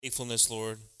faithfulness,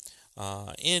 Lord.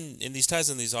 In these tithes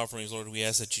and these offerings, Lord, we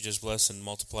ask that you just bless and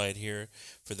multiply it here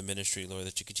for the ministry, Lord,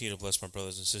 that you continue to bless my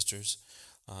brothers and sisters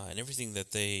and everything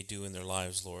that they do in their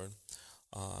lives, Lord,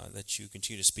 that you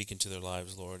continue to speak into their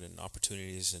lives, Lord, and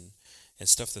opportunities and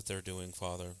stuff that they're doing,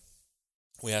 Father.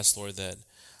 We ask, Lord, that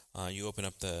you open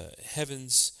up the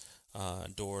heavens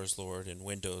doors, Lord, and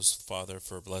windows, Father,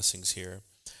 for blessings here.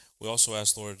 We also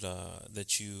ask, Lord,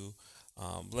 that you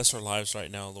bless our lives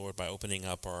right now, Lord, by opening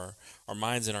up our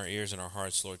minds and our ears and our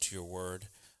hearts, Lord, to your word,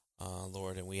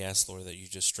 Lord. And we ask, Lord, that you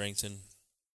just strengthen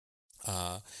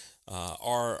uh,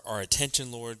 our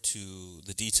attention, Lord, to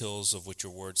the details of what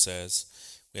your word says.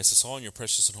 We ask this all in your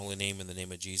precious and holy name, in the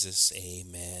name of Jesus.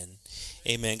 Amen.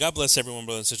 Amen. God bless everyone,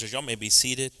 brothers and sisters. Y'all may be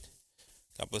seated.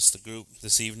 God bless the group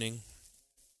this evening.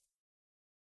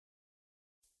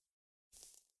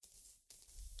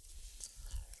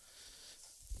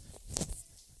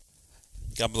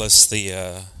 God bless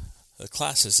the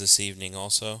classes this evening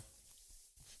also,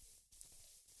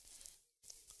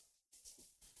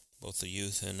 both the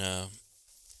youth and the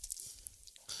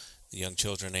young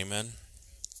children. Amen.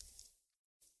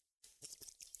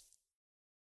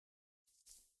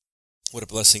 What a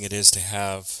blessing it is to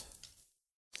have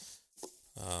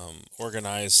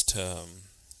organized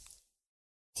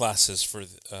classes for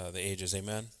the ages.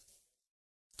 Amen.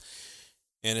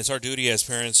 And it's our duty as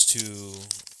parents to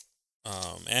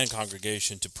and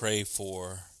congregation to pray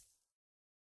for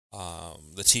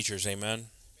the teachers. Amen.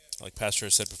 Like Pastor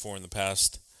has said before in the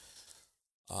past,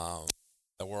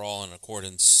 that we're all in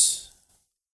accordance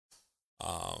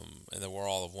and that we're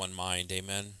all of one mind.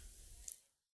 Amen.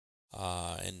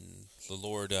 And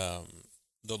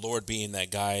the Lord being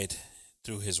that guide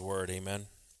through His Word. Amen.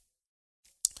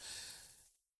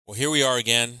 Well, here we are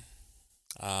again.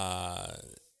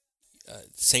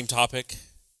 Same topic.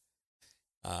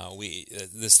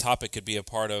 This topic could be a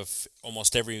part of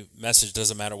almost every message.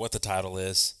 Doesn't matter what the title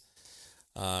is,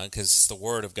 because it's the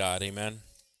Word of God. Amen.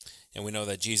 And we know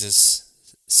that Jesus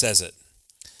says it,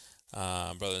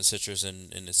 brothers and sisters,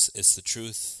 and it's the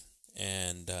truth,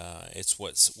 and it's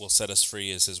what will set us free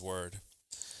is His Word.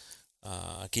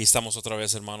 Aquí estamos otra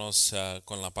vez, hermanos,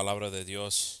 con la palabra de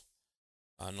Dios.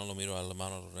 No lo miro al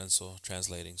hermano Lorenzo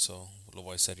translating, so lo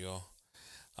voy a hacer yo.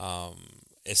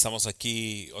 Estamos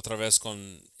aquí otra vez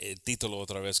con el título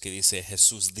otra vez que dice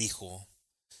Jesús dijo.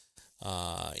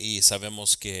 Y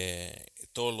sabemos que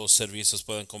todos los servicios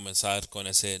pueden comenzar con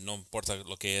ese, no importa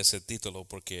lo que es el título,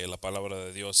 porque la palabra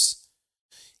de Dios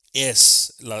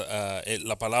es,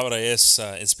 la palabra es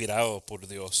inspirado por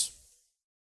Dios.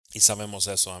 Y sabemos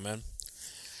eso, amen.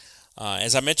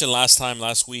 As I mentioned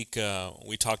last week,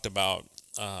 we talked about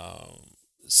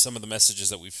some of the messages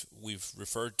that we've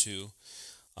referred to.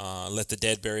 Let the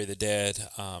dead bury the dead.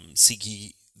 Seek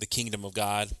ye the kingdom of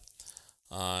God.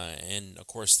 And of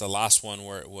course, the last one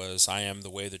where it was, I am the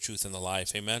way, the truth, and the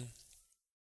life. Amen.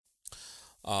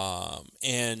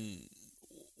 And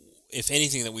if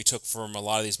anything that we took from a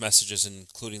lot of these messages,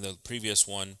 including the previous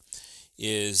one,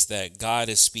 is that God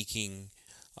is speaking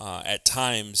at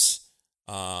times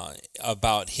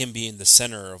about Him being the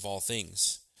center of all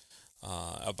things,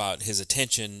 about His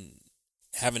attention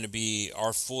having to be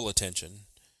our full attention.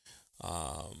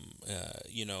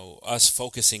 Us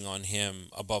focusing on Him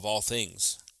above all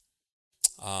things.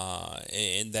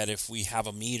 And that if we have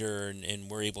a meter and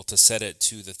we're able to set it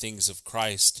to the things of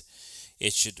Christ,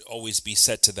 it should always be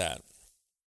set to that.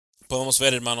 Podemos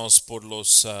ver, hermanos, por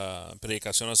los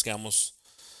predicaciones que hemos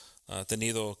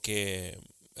tenido que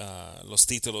los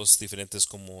títulos diferentes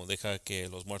como deja que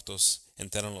los muertos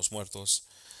enterran los muertos,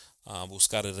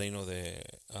 buscar el reino de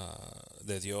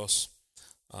Dios.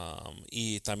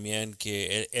 Y también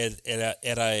que era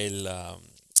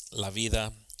la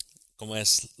vida, como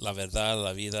es la verdad,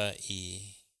 la vida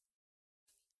y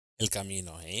el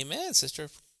camino. Amen, sister.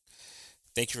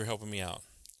 Thank you for helping me out.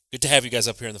 Good to have you guys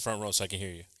up here in the front row so I can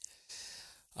hear you.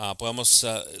 Podemos,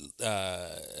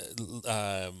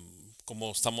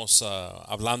 como estamos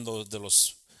hablando de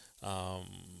los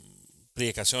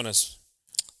predicaciones,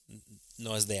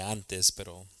 no es de antes,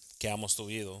 pero que hemos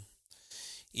tuvido.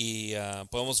 Y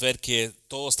podemos ver que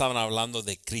todos estaban hablando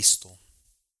de Cristo,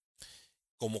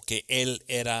 como que Él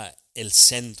era el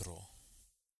centro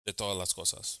de todas las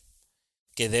cosas,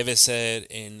 que debe ser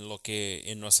en lo que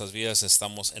en nuestras vidas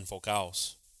estamos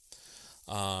enfocados,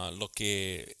 lo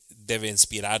que debe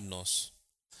inspirarnos,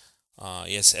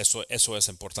 y eso es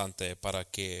importante para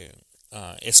que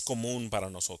es común para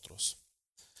nosotros.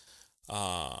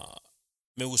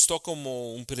 Me gustó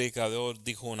como un predicador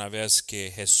dijo una vez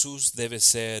que Jesús debe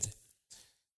ser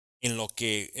en lo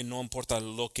que, no importa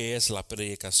lo que es la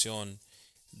predicación,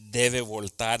 debe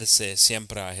voltarse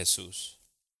siempre a Jesús.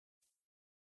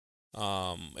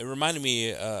 It reminded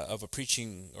me of a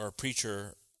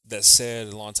preacher that said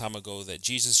a long time ago that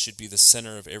Jesus should be the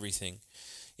center of everything.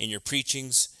 In your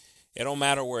preachings, it don't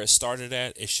matter where it started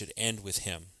at, it should end with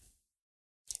him.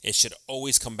 It should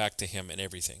always come back to him in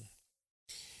everything.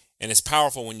 And it's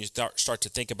powerful when you start to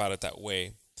think about it that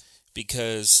way,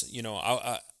 because, you know,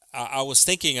 I was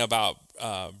thinking about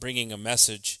bringing a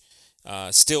message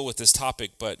still with this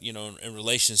topic, but, you know, in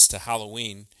relations to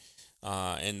Halloween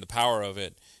and the power of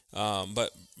it.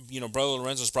 But, you know, Brother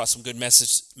Lorenzo's brought some good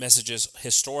messages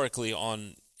historically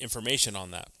on information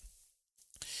on that.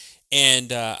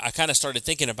 And I kind of started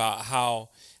thinking about how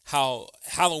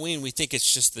Halloween, we think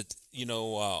it's just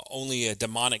only a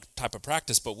demonic type of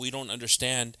practice, but we don't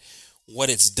understand what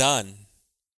it's done.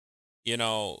 You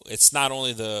know, it's not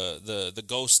only the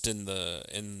ghost and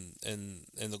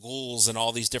the ghouls and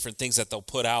all these different things that they'll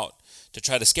put out to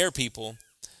try to scare people,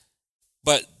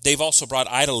 but they've also brought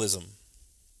idolism.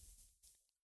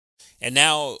 And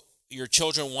now your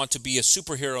children want to be a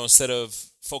superhero instead of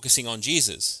focusing on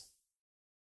Jesus.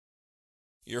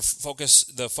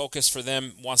 The focus for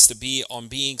them wants to be on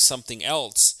being something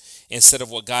else instead of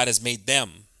what God has made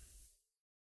them,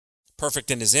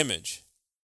 perfect in his image.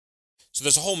 So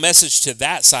there's a whole message to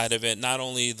that side of it, not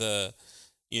only the,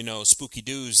 you know, spooky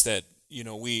doos that, you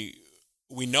know, we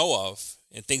know of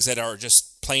and things that are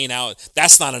just playing out.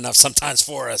 That's not enough sometimes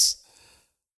for us.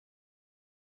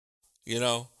 You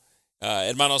know,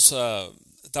 hermanos,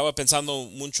 estaba pensando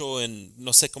mucho en,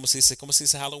 no sé cómo se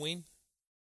dice Halloween.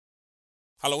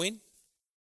 Halloween?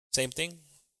 Same thing.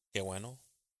 Qué bueno.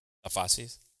 Está fácil.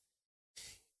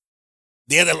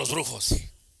 Día de los Brujos.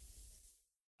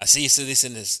 Así se dice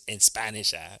en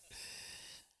Spanish.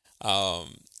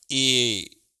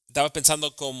 Y estaba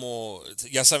pensando como,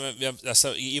 ya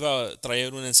iba a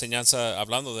traer una enseñanza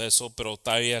hablando de eso, pero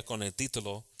todavía con el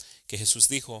título que Jesús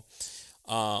dijo.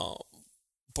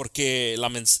 Porque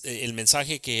el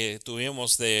mensaje que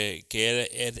tuvimos de que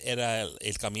era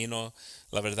el camino,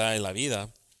 la verdad y la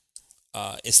vida,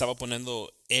 estaba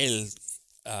poniendo él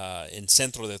en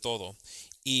centro de todo.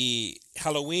 Y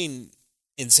Halloween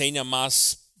enseña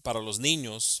más para los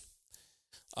niños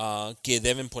que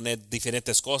deben poner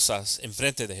diferentes cosas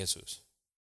enfrente de Jesús.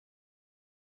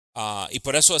 Y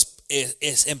por eso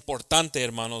es importante,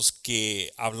 hermanos,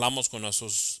 que hablamos con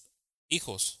nuestros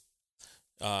hijos,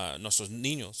 nuestros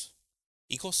niños.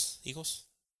 ¿Hijos?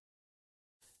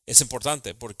 Es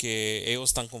importante porque ellos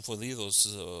están confundidos.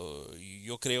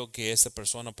 Yo creo que esta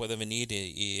persona puede venir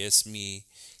y es mi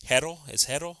héroe.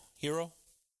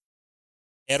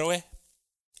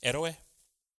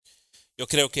 Yo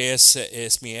creo que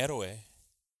es mi héroe.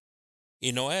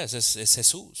 Y no es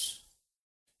Jesús.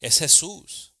 Es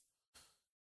Jesús.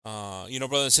 You know,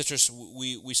 brothers and sisters,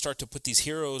 we start to put these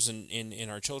heroes in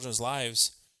our children's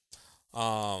lives.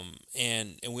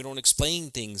 And we don't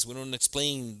explain things. We don't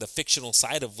explain the fictional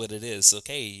side of what it is.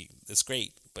 Okay, it's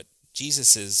great, but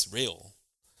Jesus is real.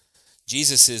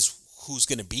 Jesus is who's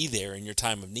going to be there in your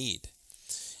time of need.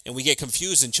 And we get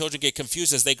confused, and children get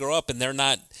confused as they grow up, and they're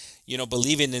not, you know,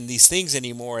 believing in these things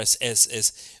anymore. As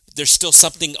there's still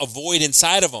something, a void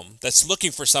inside of them that's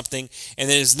looking for something, and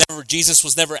Jesus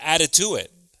was never added to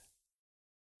it.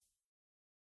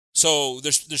 So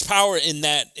there's power in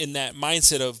that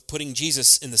mindset of putting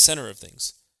Jesus in the center of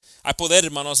things. Hay poder,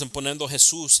 hermanos, en poniendo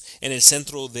Jesús en el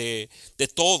centro de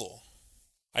todo.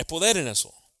 Hay poder en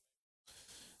eso.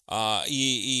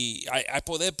 Y hay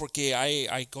poder porque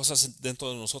hay cosas dentro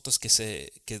de nosotros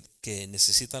que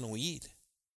necesitan huir.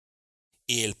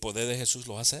 Y el poder de Jesús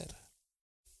lo va a hacer.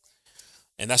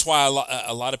 And that's why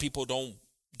a lot of people don't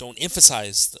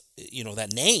emphasize, you know,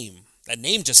 that name. That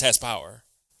name just has power.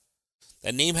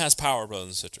 That name has power, brothers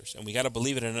and sisters, and we got to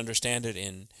believe it and understand it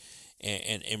and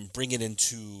bring it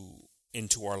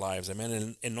into our lives.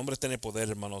 Amen. El nombre tiene poder,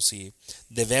 hermanos, y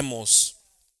debemos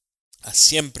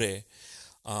siempre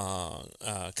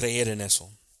creer en eso.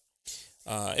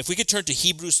 If we could turn to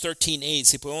Hebrews 13:8,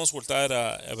 si podemos voltar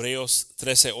a Hebreos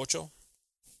 13:8.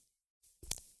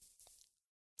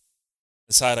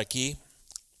 Inside aquí.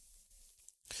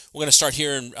 We're going to start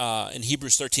here in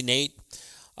Hebrews 13:8.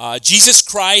 Jesus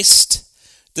Christ,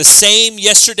 the same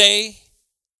yesterday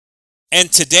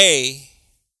and today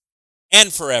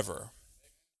and forever.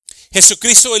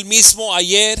 Jesucristo el mismo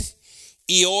ayer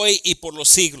y hoy y por los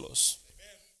siglos.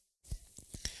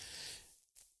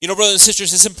 You know, brothers and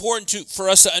sisters, it's important for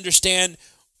us to understand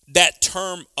that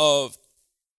term of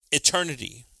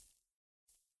eternity.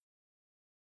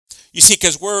 You see,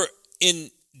 because we're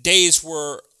in days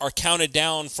where are counted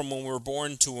down from when we're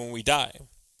born to when we die.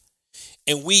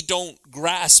 and we don't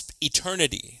grasp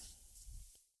eternity.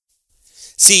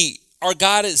 See, our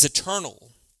God is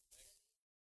eternal.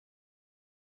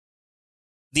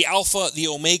 The Alpha, the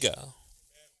Omega,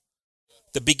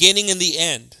 the beginning and the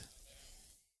end.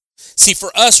 See,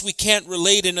 for us, we can't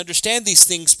relate and understand these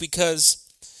things because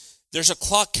there's a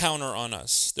clock counter on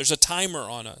us. There's a timer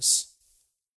on us.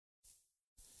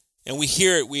 And we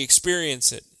hear it, we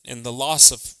experience it in the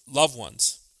loss of loved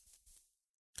ones.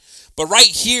 But right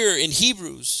here in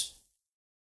Hebrews,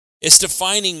 it's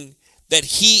defining that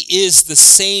he is the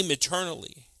same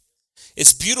eternally.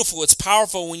 It's beautiful, it's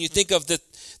powerful when you think of that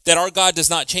our God does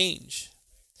not change.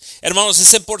 Hermanos,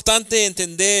 es importante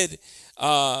entender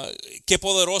qué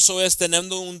poderoso es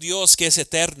teniendo un Dios que es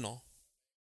eterno,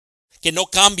 que no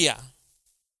cambia,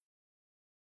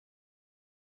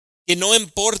 que no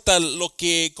importa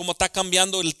cómo está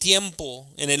cambiando el tiempo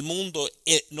en el mundo,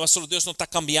 nuestro Dios no está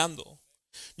cambiando.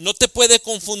 No te puede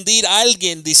confundir a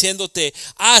alguien diciéndote,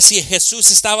 si Jesús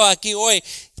estaba aquí hoy,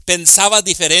 pensaba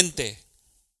diferente.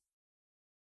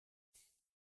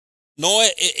 No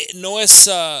es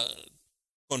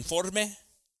conforme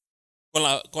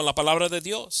con la palabra de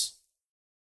Dios.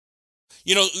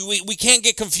 You know, we can't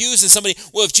get confused in somebody,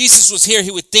 well, if Jesus was here,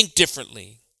 he would think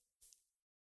differently.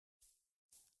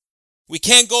 We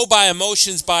can't go by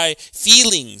emotions, by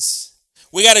feelings.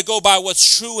 We got to go by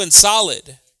what's true and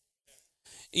solid.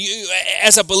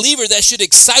 As a believer, that should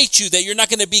excite you, that you're not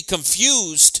going to be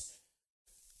confused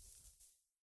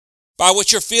by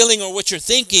what you're feeling or what you're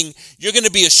thinking. You're going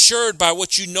to be assured by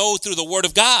what you know through the Word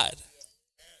of God.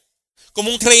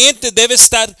 Como un creyente debe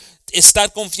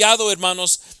estar confiado,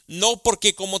 hermanos, no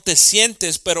porque como te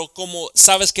sientes, pero como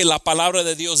sabes que la palabra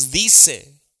de Dios dice.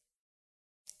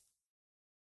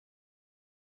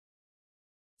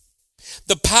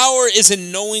 The power is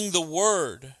in knowing the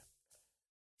Word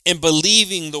and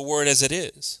believing the Word as it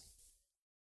is.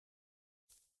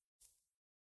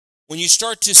 When you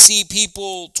start to see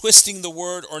people twisting the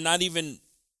Word or not even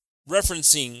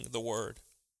referencing the Word,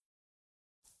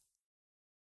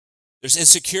 there's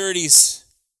insecurities,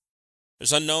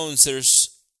 there's unknowns,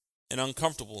 there's an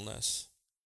uncomfortableness.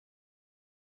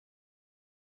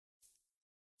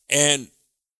 And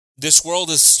this world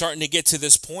is starting to get to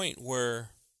this point where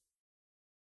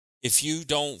if you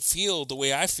don't feel the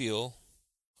way I feel,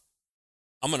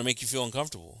 I'm going to make you feel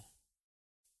uncomfortable.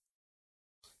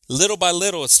 Little by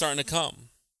little, it's starting to come.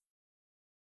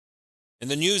 In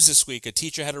the news this week, a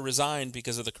teacher had to resign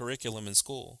because of the curriculum in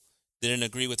school. They didn't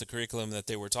agree with the curriculum that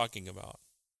they were talking about.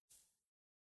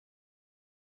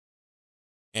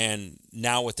 And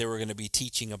now what they were going to be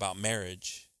teaching about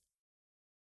marriage.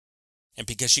 And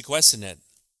because she questioned it,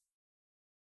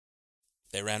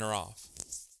 they ran her off.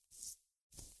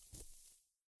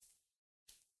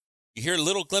 You hear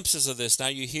little glimpses of this. Now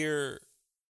you hear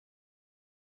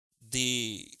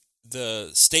the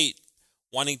state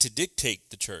wanting to dictate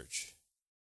the church.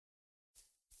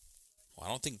 Well, I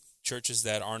don't think churches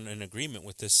that aren't in agreement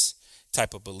with this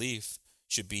type of belief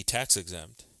should be tax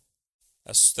exempt.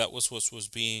 That was what was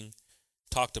being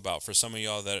talked about for some of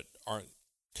y'all that aren't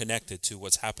connected to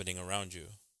what's happening around you.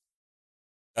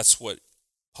 That's what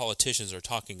politicians are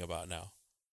talking about now.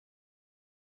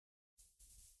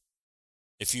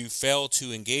 If you fail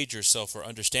to engage yourself or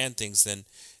understand things, then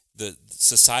the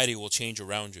society will change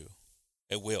around you.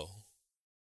 It will.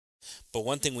 But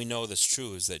one thing we know that's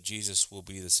true is that Jesus will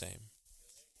be the same.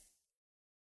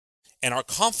 And our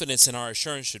confidence and our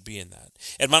assurance should be in that.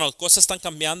 Hermanos, cosas están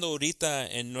cambiando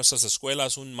ahorita en nuestras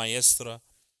escuelas. Un maestra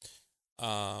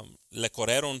le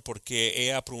corrieron porque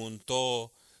ella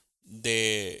preguntó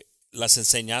de las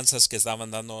enseñanzas que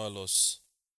estaban dando a los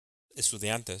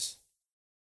estudiantes.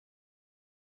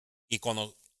 Y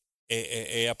cuando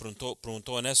ella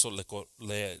preguntó en eso, ¿le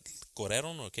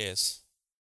corrieron o qué es?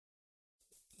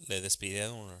 ¿Le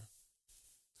despidieron?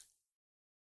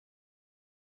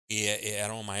 Y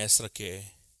era una maestra que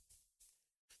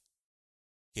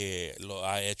lo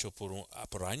ha hecho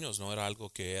por años, no era algo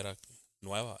que era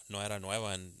nueva, no era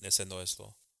nueva en haciendo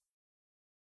esto.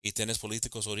 Y tienes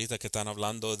políticos ahorita que están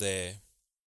hablando de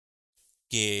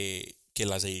que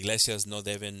las iglesias no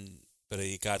deben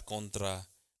predicar contra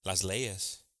las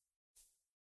leyes.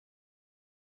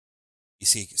 Y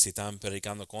si están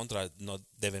predicando contra, no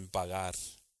deben pagar.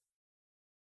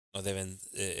 No deben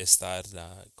estar,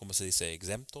 ¿cómo se dice?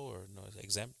 ¿Exempto o no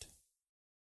exempt?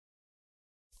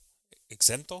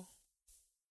 ¿Exento?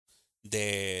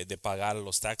 De pagar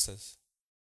los taxes.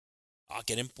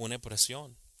 Quieren poner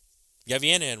presión. Ya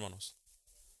viene, hermanos.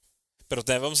 Pero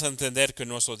debemos entender que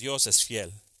nuestro Dios es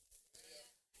fiel.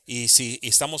 Y si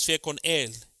estamos fiel con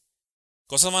Él,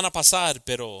 cosas van a pasar,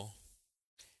 pero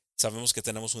Sabemos que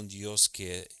tenemos un Dios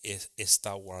que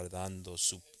está guardando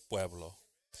su pueblo.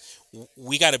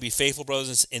 We got to be faithful,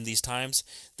 brothers, in these times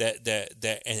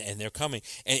and they're coming.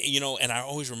 And and I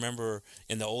always remember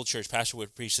in the old church, pastor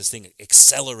would preach this thing: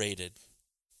 accelerated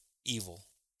evil.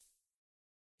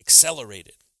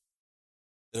 Accelerated.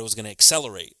 That it was going to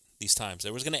accelerate these times.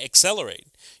 It was going to accelerate.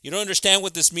 You don't understand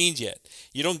what this means yet.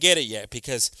 You don't get it yet,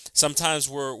 because sometimes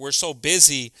we're so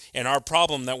busy in our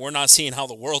problem that we're not seeing how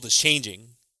the world is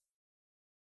changing.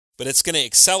 But it's going to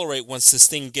accelerate once this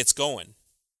thing gets going.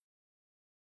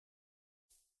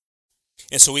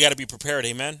 And so we got to be prepared,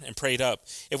 amen, and prayed up.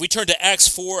 If we turn to Acts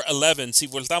 4:11, si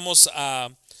voltamos a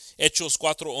Hechos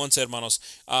 4:11, hermanos,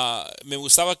 me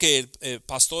gustaba que el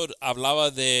pastor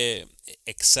hablaba de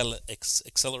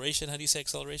acceleration. How do you say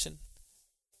acceleration?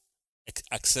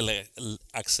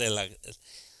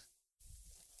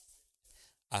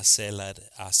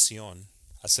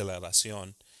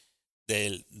 Aceleración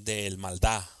del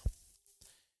maldad.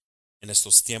 En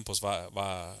estos tiempos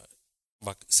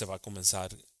se va a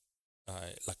comenzar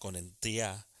la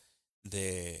conentía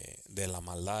de la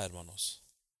maldad, hermanos,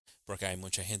 porque hay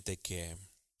mucha gente que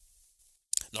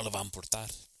no le va a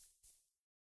importar,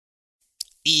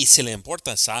 y si le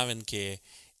importa, saben que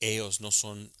ellos no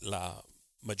son la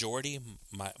mayoría,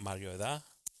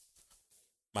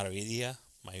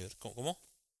 ¿cómo?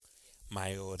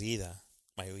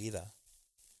 Mayoría,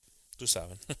 tú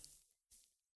sabes.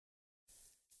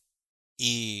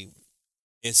 Y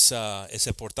es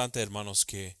importante, hermanos,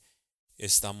 que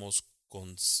estamos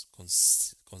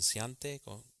consciente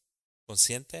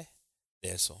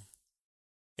de eso.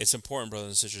 It's important, brothers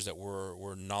and sisters, that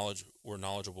we're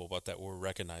knowledgeable about that. We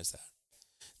recognize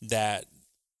that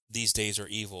these days are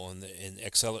evil, and the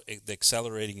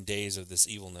accelerating days of this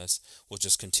evilness will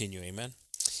just continue. Amen.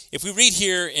 If we read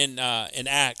here in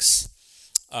Acts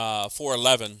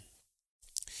 4:11,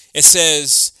 it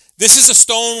says, "This is a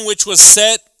stone which was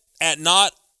set at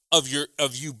naught of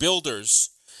you builders,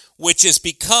 which is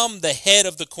become the head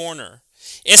of the corner.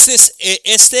 Este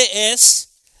es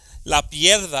la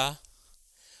piedra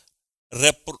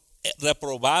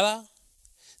reprobada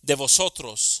de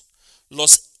vosotros,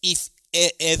 los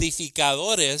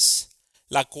edificadores,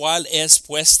 la cual es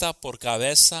puesta por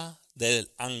cabeza del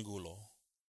ángulo."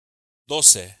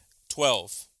 12.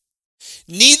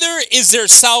 "Neither is there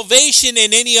salvation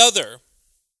in any other,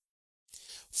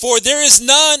 for there is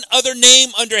none other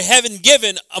name under heaven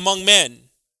given among men,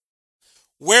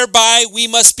 whereby we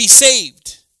must be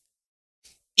saved.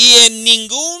 Y en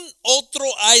ningún otro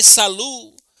hay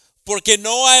salud, porque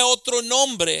no hay otro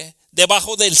nombre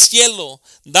debajo del cielo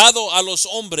dado a los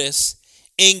hombres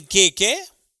en que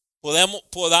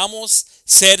podamos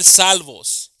ser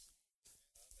salvos."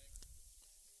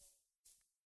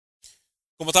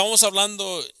 Como estábamos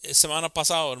hablando semana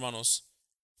pasada, hermanos,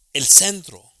 el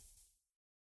centro,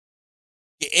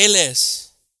 que Él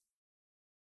es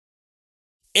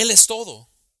todo.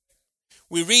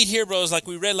 We read here, brothers, like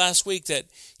we read last week, that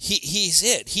He's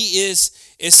it. He is,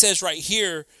 it says right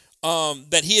here,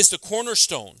 that He is the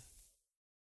cornerstone.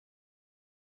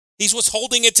 He's what's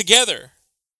holding it together.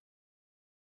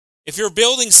 If you're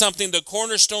building something, the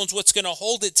cornerstone's what's going to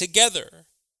hold it together.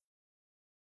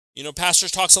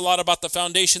 Pastors talks a lot about the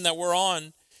foundation that we're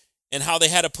on and how they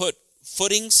had to put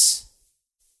footings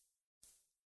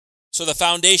so the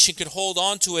foundation could hold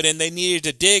on to it, and they needed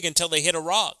to dig until they hit a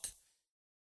rock.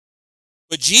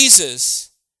 But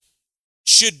Jesus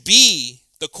should be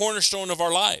the cornerstone of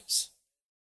our lives.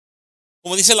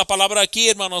 Como dice la palabra aquí,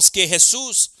 hermanos, que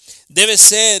Jesús debe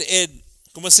ser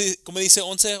 ¿cómo dice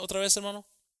 11 otra vez, hermano?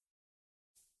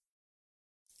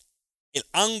 El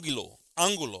ángulo.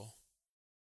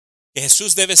 Que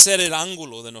Jesús debe ser el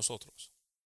ángulo de nosotros.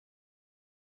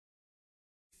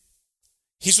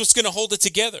 He's what's going to hold it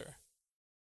together.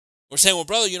 We're saying, well,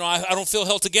 brother, I don't feel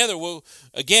held together. Well,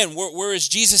 again, where is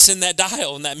Jesus in that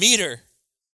dial, in that meter?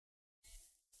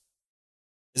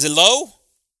 Is it low?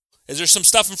 Is there some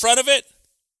stuff in front of it?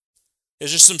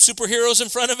 Is there some superheroes in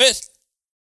front of it?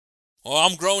 Oh,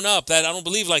 I'm grown up. I don't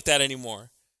believe like that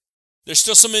anymore. There's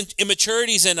still some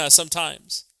immaturities in us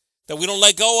sometimes that we don't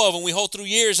let go of, and we hold through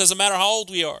years, doesn't matter how old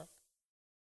we are.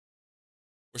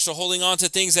 We're still holding on to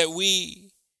things that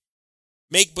we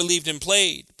make believed and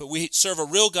played, but we serve a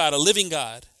real God, a living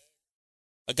God,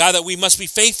 a God that we must be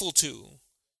faithful to.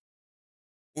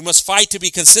 We must fight to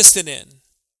be consistent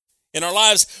in our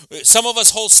lives. Some of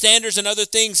us hold standards and other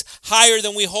things higher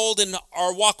than we hold in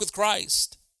our walk with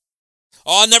Christ.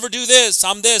 Oh, I'll never do this.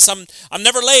 I'm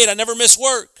never late. I never miss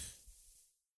work.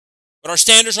 But our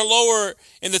standards are lower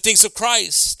in the things of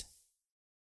Christ.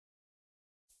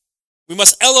 We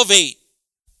must elevate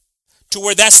to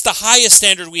where that's the highest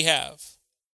standard we have.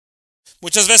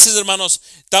 Muchas veces, hermanos,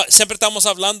 siempre estamos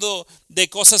hablando de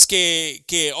cosas que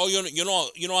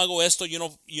yo no hago esto, yo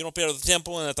no pierdo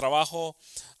tiempo en el trabajo,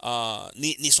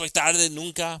 ni soy tarde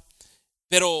nunca.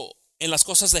 Pero en las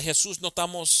cosas de Jesús no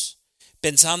estamos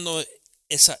pensando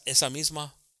esa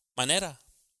misma manera.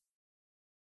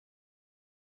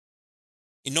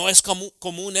 Y no es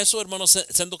común eso, hermanos,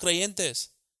 siendo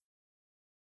creyentes.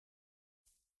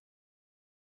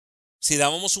 Si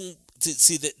dejamos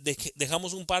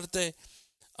un parte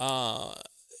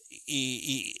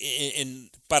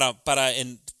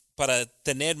para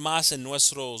tener más en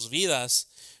nuestras vidas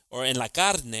o en la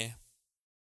carne,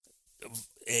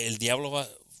 el diablo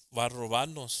va a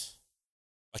robarnos,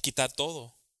 va a quitar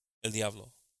todo el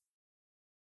diablo.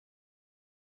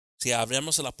 Si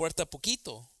abrimos la puerta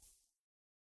poquito,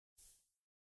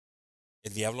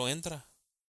 el diablo entra.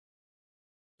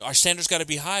 Our standards got to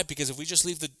be high, because if we just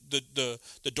leave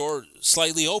the door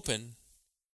slightly open,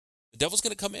 the devil's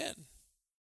going to come in.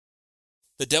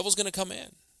 The devil's going to come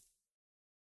in.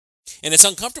 And it's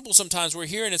uncomfortable sometimes. We're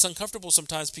here and it's uncomfortable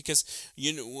sometimes because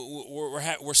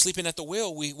we're sleeping at the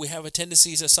wheel. We have a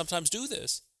tendency to sometimes do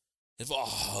this.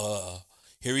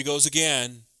 Here he goes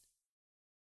again,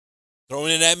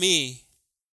 throwing it at me.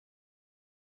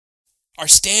 Our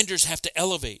standards have to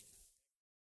elevate.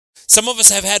 Some of us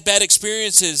have had bad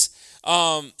experiences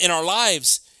in our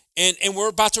lives, and we're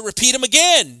about to repeat them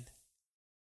again.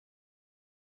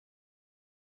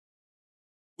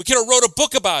 We could have wrote a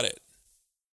book about it.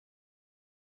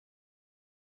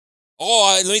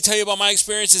 Let me tell you about my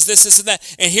experiences, this, and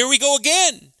that. And here we go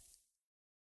again.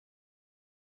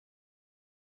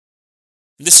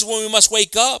 And this is when we must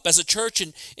wake up as a church,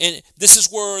 and this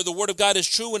is where the Word of God is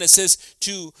true, and it says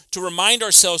to remind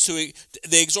ourselves the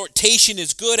exhortation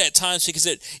is good at times, because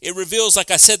it reveals,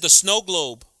 like I said, the snow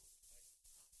globe.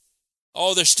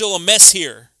 There's still a mess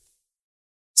here.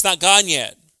 It's not gone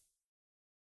yet.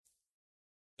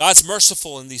 God's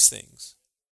merciful in these things.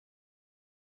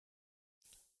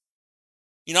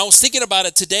 I was thinking about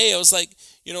it today. I was like,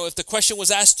 if the question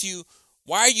was asked to you,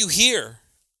 why are you here?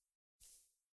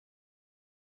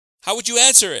 How would you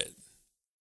answer it?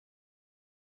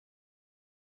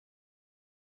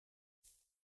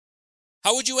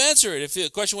 How would you answer it if the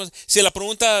question was, si la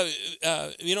pregunta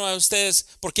vino a ustedes,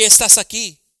 ¿por qué estás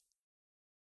aquí?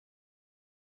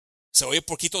 Se oye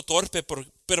poquito torpe,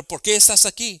 pero ¿por qué estás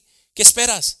aquí? ¿Qué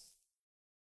esperas?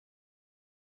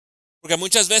 Porque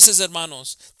muchas veces,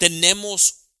 hermanos,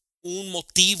 tenemos un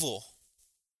motivo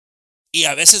y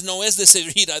a veces no es de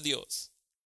servir a Dios.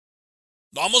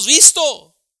 Lo hemos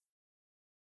visto.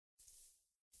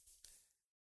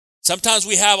 Sometimes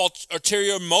we have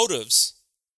ulterior motives,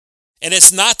 and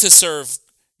it's not to serve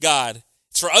God.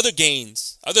 It's for other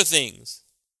gains, other things.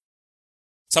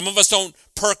 Some of us don't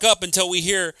perk up until we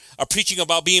hear a preaching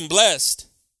about being blessed.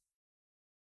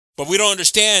 But we don't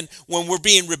understand when we're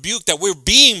being rebuked that we're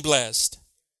being blessed.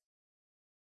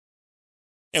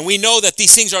 And we know that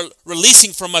these things are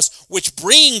releasing from us, which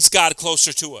brings God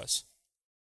closer to us.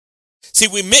 See,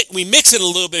 we mix it a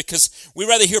little bit because we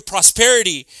rather hear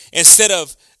prosperity instead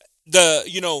of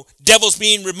the devils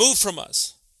being removed from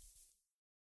us.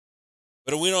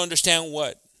 But we don't understand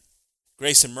what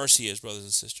grace and mercy is, brothers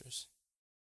and sisters.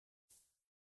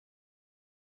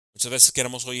 Muchas veces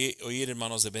queremos oír,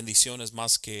 hermanos, de bendiciones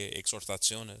más que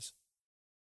exhortaciones.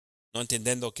 No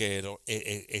entendiendo que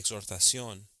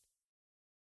exhortación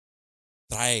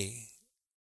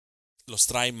los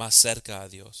trae más cerca a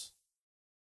Dios.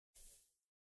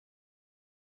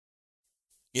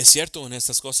 Y es cierto en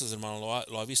estas cosas, hermano,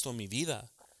 lo ha visto en mi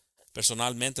vida.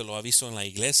 Personalmente lo ha visto en la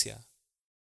iglesia.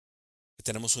 Que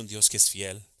tenemos un Dios que es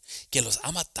fiel, que los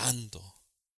ama tanto,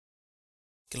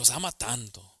 que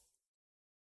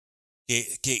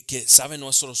sabe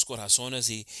nuestros corazones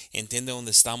y entiende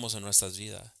dónde estamos en nuestras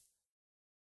vidas.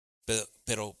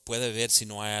 Pero puede ver si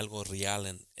no hay algo real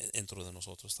dentro de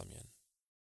nosotros también.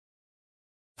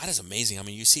 That is amazing. I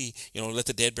mean, you see, let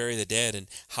the dead bury the dead, and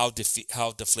how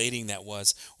deflating that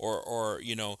was. Or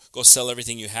go sell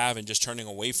everything you have and just turning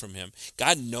away from him.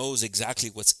 God knows exactly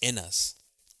what's in us.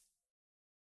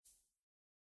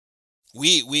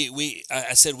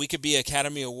 I said we could be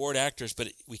Academy Award actors,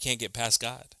 but we can't get past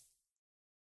God.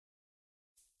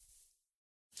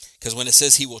 Because when it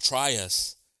says he will try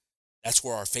us, that's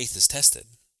where our faith is tested.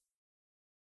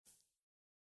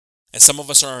 And some of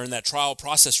us are in that trial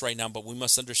process right now, but we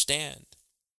must understand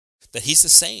that he's the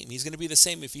same. He's going to be the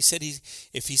same. If he said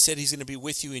he's going to be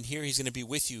with you in here, he's going to be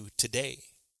with you today.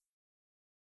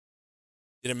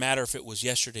 It didn't matter if it was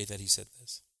yesterday that he said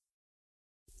this.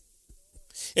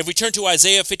 If we turn to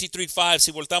Isaiah 53:5,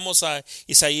 si voltamos a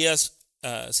Isaías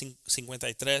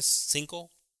 53:5.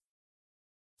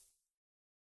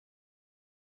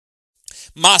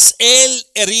 Mas él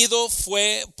herido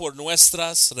fue por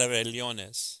nuestras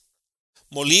rebeliones,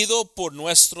 molido por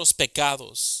nuestros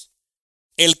pecados.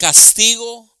 El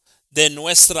castigo de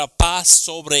nuestra paz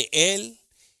sobre él,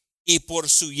 y por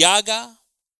su llaga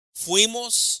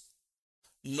fuimos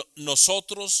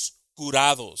nosotros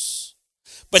curados.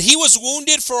 But he was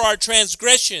wounded for our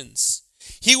transgressions.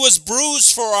 He was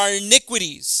bruised for our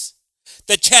iniquities.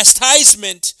 The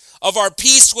chastisement of our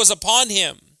peace was upon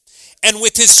him, and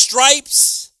with his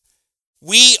stripes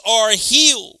we are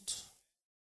healed.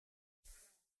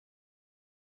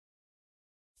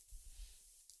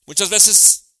 Muchas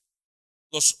veces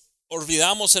los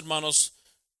olvidamos, hermanos,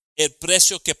 el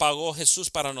precio que pagó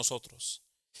Jesús para nosotros.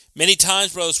 Many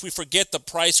times, brothers, we forget the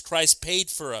price Christ paid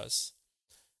for us.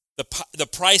 The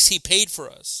price he paid for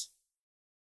us.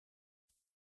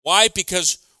 Why?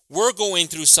 Because we're going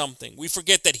through something. We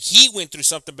forget that he went through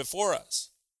something before us.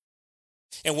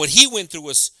 And what he went through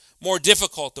was more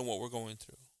difficult than what we're going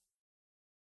through.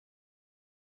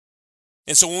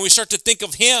 And so when we start to think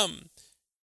of him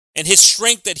and his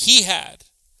strength that he had,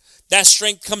 that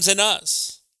strength comes in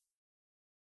us.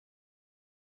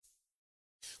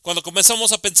 Cuando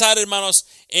comenzamos a pensar, hermanos,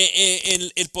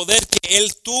 en el poder que él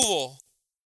tuvo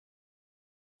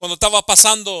cuando estaba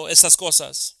pasando esas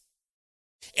cosas,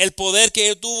 el poder que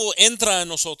él tuvo entra en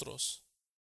nosotros.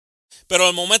 Pero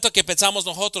el momento que pensamos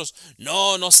nosotros,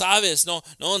 no sabes, no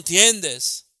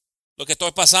entiendes lo que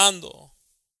estoy pasando.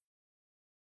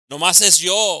 Nomás es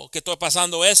yo que estoy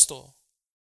pasando esto.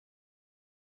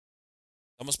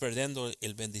 Estamos perdiendo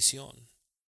la bendición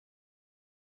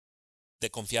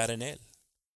de confiar en él.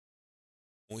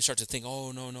 When we start to think,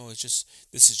 oh no,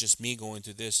 this is just me going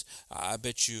through this. I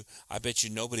bet you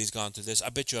nobody's gone through this. I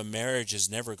bet you a marriage has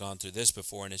never gone through this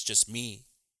before, and it's just me.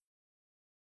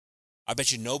 I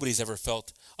bet you nobody's ever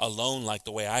felt alone like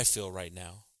the way I feel right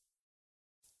now.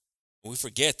 We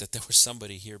forget that there was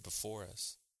somebody here before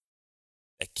us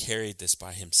that carried this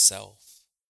by himself.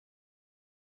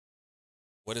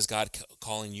 What is God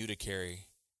calling you to carry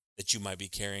that you might be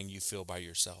carrying you feel by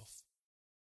yourself?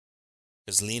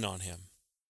 Just lean on him.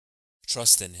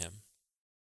 Trust in him.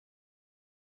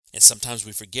 And sometimes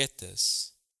we forget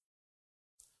this.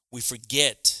 We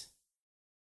forget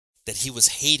that he was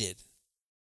hated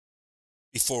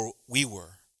before we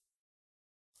were.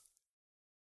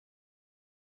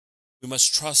 We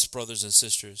must trust, brothers and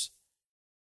sisters,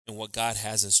 in what God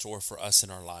has in store for us in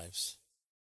our lives.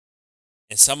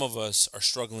 And some of us are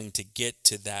struggling to get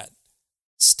to that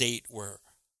state where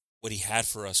what he had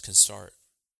for us can start.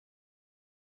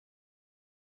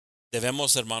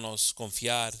 Debemos, hermanos,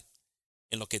 confiar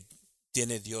en lo que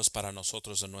tiene Dios para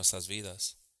nosotros en nuestras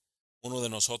vidas. Uno de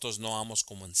nosotros no hemos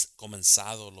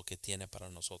comenzado lo que tiene para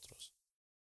nosotros.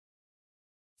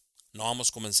 No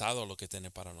hemos comenzado lo que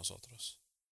tiene para nosotros.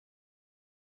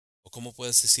 ¿O cómo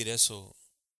puedes decir eso,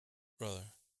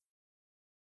 brother?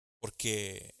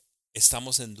 Porque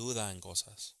estamos en duda en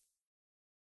cosas.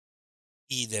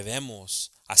 Y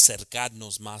debemos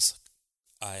acercarnos más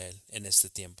a él en este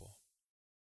tiempo.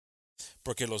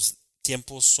 Porque los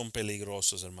tiempos son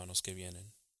peligrosos, hermanos, que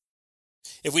vienen.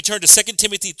 If we turn to 2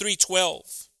 Timothy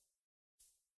 3:12.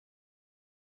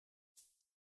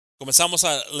 Comenzamos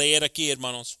a leer aquí,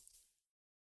 hermanos,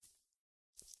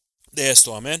 de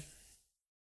esto, amén.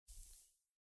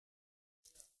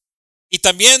 Y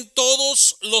también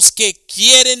todos los que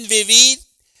quieren vivir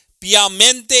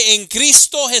piamente en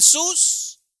Cristo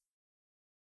Jesús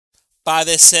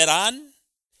padecerán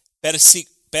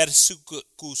persecución.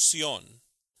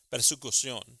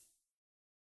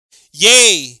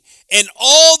 Yea, and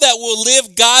all that will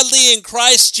live godly in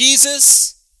Christ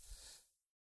Jesus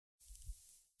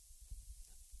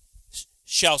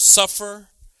shall suffer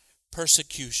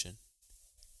persecution.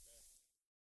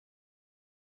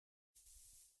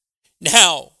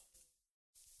 Now,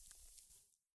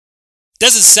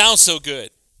 doesn't sound so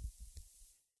good.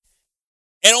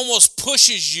 It almost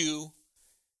pushes you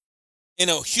in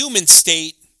a human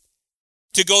state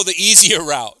to go the easier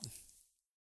route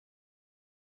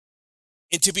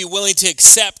and to be willing to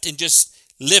accept and just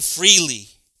live freely.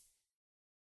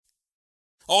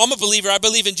 Oh, I'm a believer. I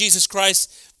believe in Jesus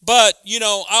Christ. But,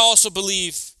 I also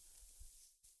believe,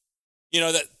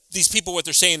 that these people, what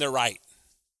they're saying, they're right.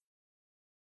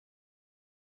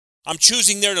 I'm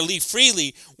choosing there to live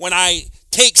freely when I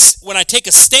take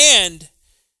a stand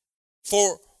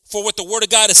for what the Word of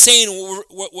God is saying,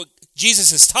 what Jesus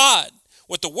has taught,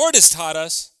 what the Word has taught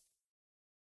us.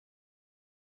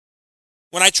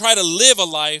 When I try to live a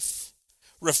life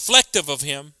reflective of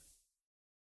Him,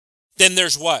 then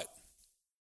there's what?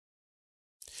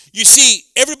 You see,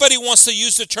 everybody wants to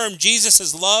use the term Jesus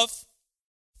is love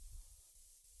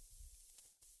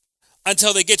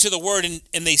until they get to the word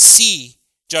and they see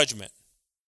judgment.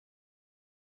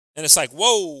 And it's like,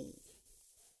 whoa.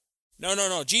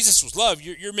 No. Jesus was love.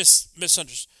 You're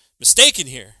mistaken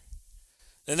here.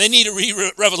 And they need to read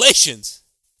Revelations.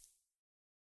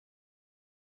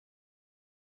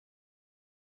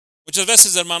 Muchas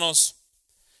veces, hermanos,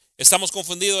 estamos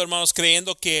confundidos, hermanos,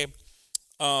 creyendo que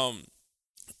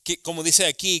como dice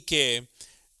aquí, que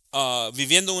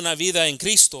viviendo una vida en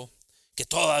Cristo, que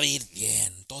todo va a ir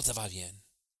bien, todo va bien.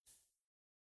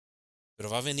 Pero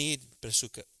va a venir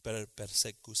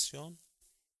persecución.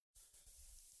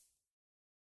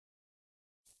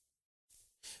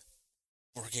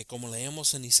 Porque como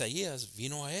leemos en Isaías,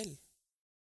 vino a él.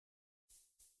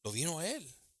 Lo vino a él.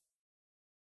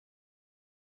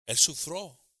 Él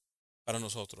sufrió para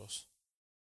nosotros.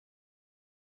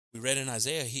 We read in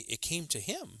Isaiah, it came to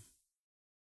him.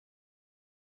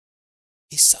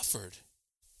 He suffered.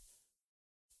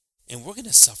 And we're going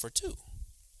to suffer too.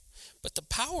 But the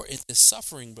power in this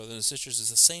suffering, brothers and sisters, is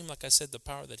the same, like I said, the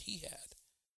power that he had.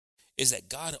 Is that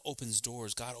God opens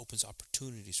doors. God opens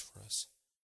opportunities for us.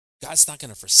 God's not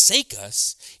going to forsake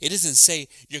us. It doesn't say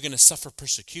you're going to suffer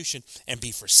persecution and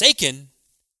be forsaken.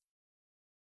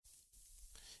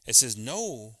 It says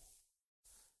know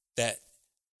that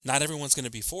not everyone's going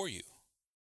to be for you.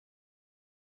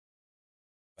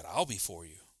 But I'll be for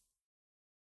you.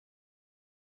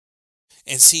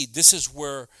 And see, this is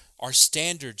where our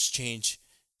standards change.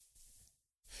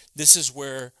 This is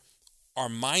where our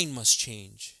mind must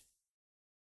change.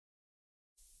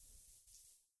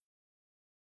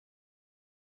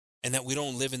 And that we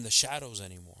don't live in the shadows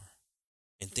anymore.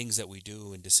 In things that we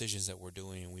do and decisions that we're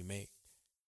doing and we make.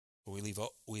 But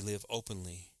we live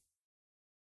openly.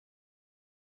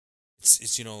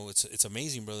 It's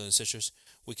amazing, brothers and sisters.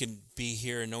 We can be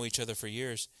here and know each other for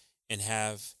years and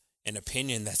have an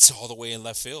opinion that's all the way in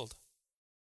left field.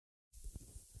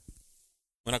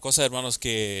 Una cosa, hermanos,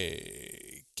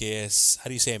 que es, how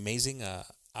do you say amazing?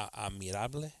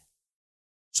 Admirable.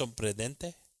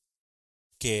 Sorprendente.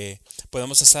 Que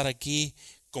podemos estar aquí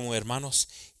como hermanos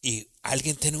y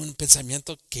alguien tiene un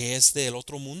pensamiento que es del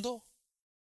otro mundo.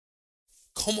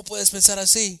 ¿Cómo puedes pensar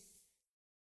así?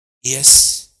 Y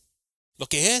es lo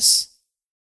que es.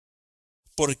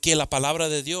 Porque la palabra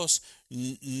de Dios,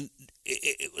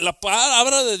 la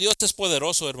palabra de Dios es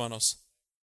poderoso, hermanos.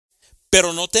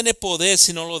 Pero no tiene poder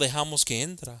si no lo dejamos que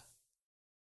entra.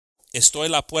 ¿Estoy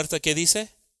en la puerta? ¿Qué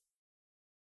dice?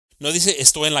 No dice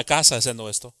estoy en la casa haciendo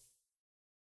esto.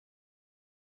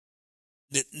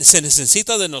 Se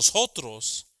necesita de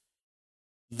nosotros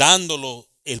dándolo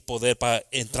el poder para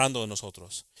entrando en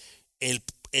nosotros.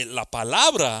 La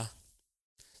palabra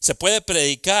se puede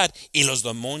predicar y los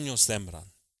demonios temblan.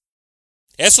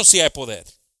 Eso sí hay poder.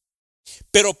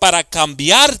 Pero para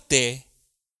cambiarte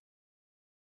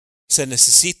se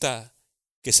necesita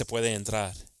que se puede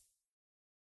entrar.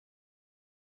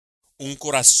 Un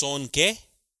corazón ¿qué?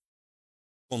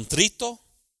 Contrito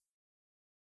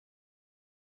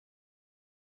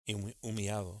y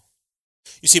humillado.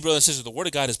 You see, brothers and sisters, the word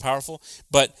of God is powerful,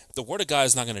 but the word of God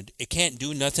is it can't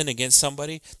do nothing against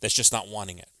somebody that's just not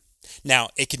wanting it. Now,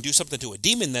 it can do something to a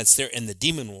demon that's there and the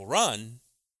demon will run.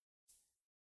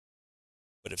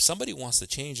 But if somebody wants to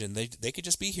change, and they could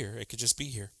just be here, it could just be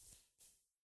here.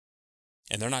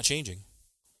 And they're not changing.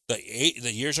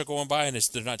 The years are going by and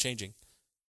they're not changing.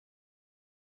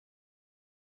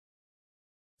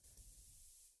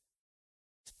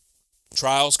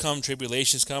 Trials come,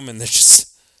 tribulations come, and they're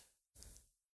just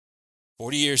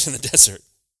 40 years in the desert.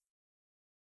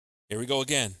 Here we go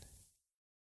again.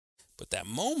 But that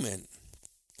moment,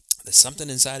 there's something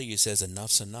inside of you says,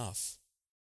 enough's enough.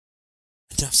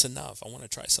 Enough's enough. I want to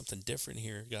try something different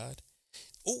here, God.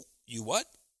 Oh, you what?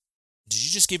 Did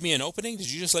you just give me an opening? Did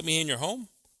you just let me in your home?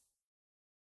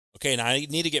 Okay, now I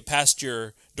need to get past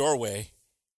your doorway.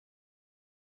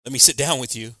 Let me sit down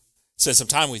with you, spend some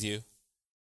time with you.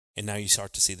 And now you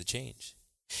start to see the change.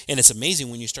 And it's amazing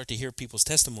when you start to hear people's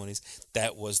testimonies,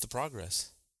 that was the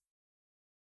progress.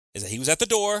 Is that he was at the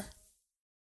door.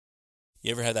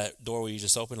 You ever had that door where you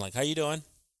just open like, how you doing?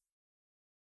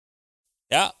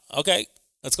 Yeah, okay.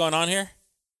 What's going on here?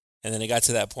 And then it got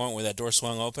to that point where that door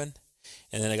swung open.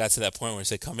 And then it got to that point where it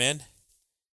said, come in.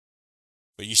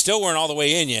 But you still weren't all the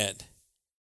way in yet.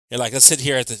 You're like, let's sit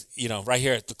here at the, right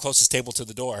here at the closest table to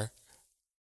the door.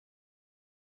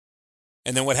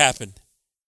 And then what happened?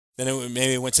 Then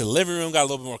maybe went to the living room, got a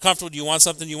little bit more comfortable. Do you want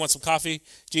something? Do you want some coffee?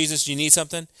 Jesus, do you need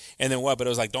something? And then what? But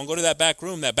it was like, don't go to that back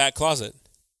room, that back closet.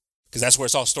 Because that's where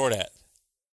it's all stored at.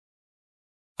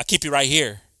 I'll keep you right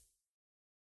here.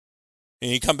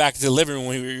 And you come back to the living room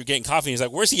when you're getting coffee, and he's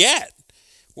like, where's he at?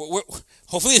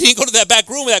 Hopefully he didn't go to that back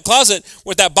room, that closet,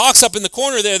 with that box up in the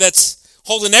corner there that's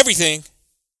holding everything.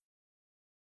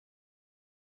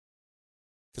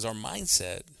 Because our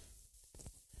mindset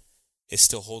is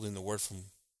still holding the word from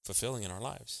fulfilling in our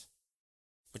lives.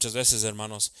 Muchas veces,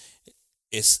 hermanos,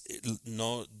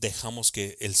 no dejamos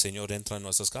que el Señor entre en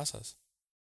nuestras casas.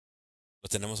 Lo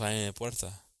tenemos ahí en la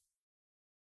puerta.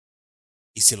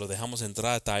 Y si lo dejamos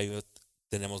entrar,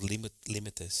 tenemos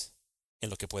límites en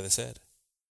lo que puede ser.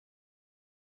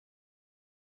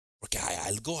 Porque hay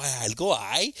algo,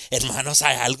 hermanos,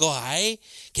 hay algo,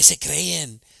 que se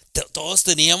creen. Todos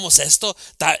teníamos esto,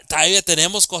 todavía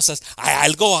tenemos cosas, hay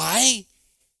algo,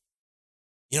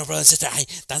 You know, brothers and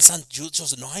sisters, tan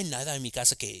sanchuchos, no hay nada en mi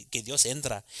casa que Dios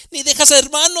entra. Ni dejas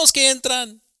hermanos que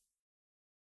entran.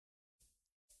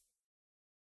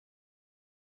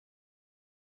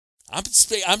 I'm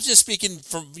just speaking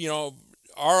from,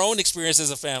 our own experience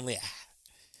as a family.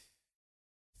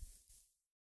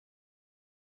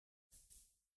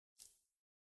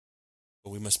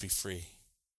 But we must be free.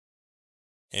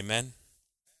 Amen.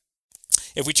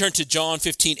 If we turn to John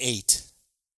 15:8.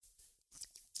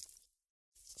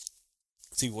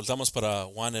 Si voltamos para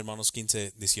Juan, hermanos,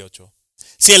 15:18.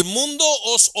 Si el mundo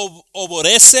os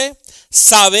aborrece,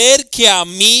 saber que a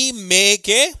mí me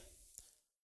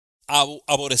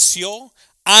aborreció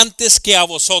antes que a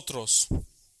vosotros.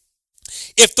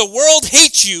 If the world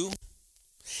hates you,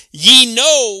 ye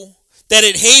know that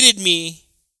it hated me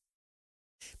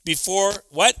before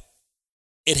what?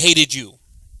 It hated you.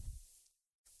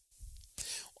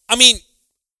 I mean,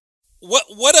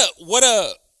 what a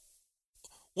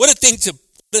thing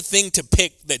to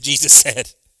pick that Jesus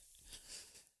said.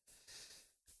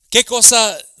 Qué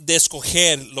cosa de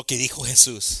escoger lo que dijo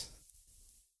Jesús.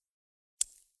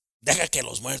 Deja que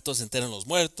los muertos enteren los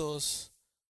muertos.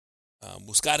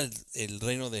 Buscar el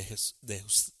reino de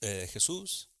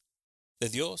Jesús, de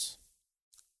Dios,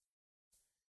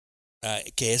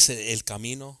 que es el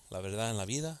camino, la verdad en la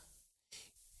vida.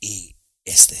 Y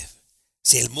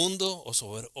si el mundo os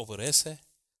aborrece,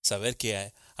 saber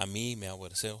que a mí me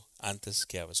aborreció antes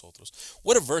que a vosotros.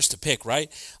 What a verse to pick,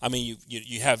 right? I mean,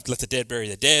 you have let the dead bury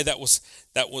the dead. That was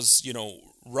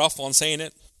rough on saying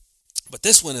it. But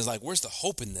this one is like, where's the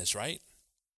hope in this, right?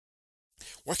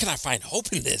 Where can I find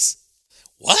hope in this?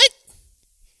 What?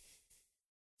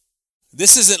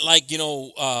 This isn't like,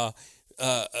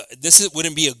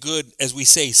 wouldn't be a good, as we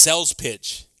say, sales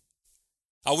pitch.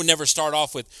 I would never start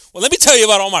off with, well, let me tell you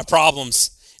about all my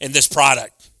problems in this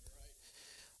product.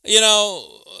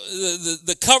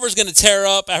 The cover's going to tear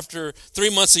up after 3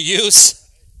 months of use.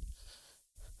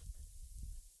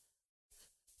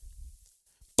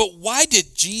 But why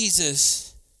did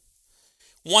Jesus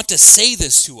want to say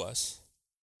this to us?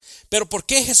 Pero ¿por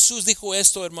qué Jesús dijo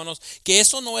esto, hermanos? Que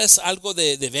eso no es algo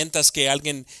de ventas, que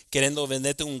alguien queriendo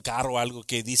venderte un carro, algo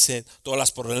que dice todos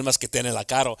los problemas que tiene el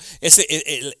carro.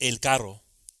 El carro.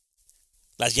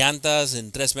 Las llantas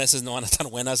en 3 meses no van a estar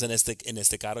buenas en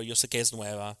este carro. Yo sé que es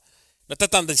nueva. No te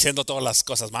están diciendo todas las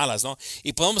cosas malas, ¿no?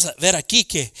 Y podemos ver aquí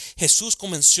que Jesús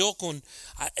comenzó con,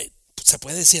 ¿se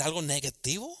puede decir algo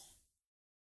negativo?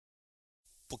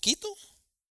 Poquito.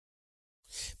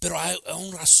 Pero hay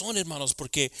una razón, hermanos,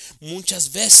 porque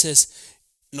muchas veces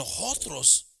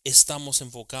nosotros estamos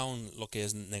enfocados en lo que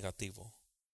es negativo.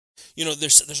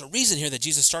 There's a reason here that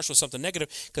Jesus starts with something negative,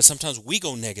 because sometimes we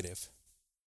go negative.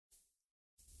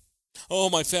 Oh,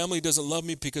 my family doesn't love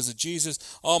me because of Jesus.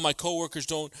 Oh, my coworkers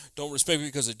don't respect me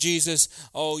because of Jesus.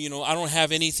 Oh, I don't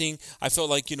have anything. I felt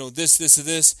like,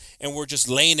 this, and we're just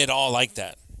laying it all like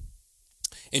that.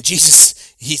 And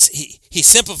Jesus, he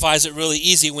simplifies it really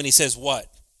easy when he says what?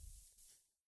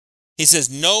 He says,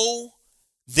 know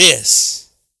this.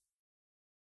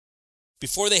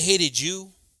 Before they hated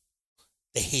you,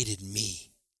 they hated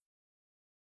me.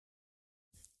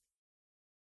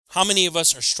 How many of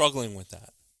us are struggling with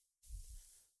that?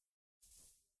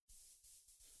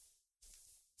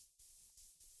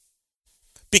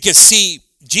 Because, see,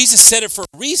 Jesus said it for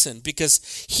a reason,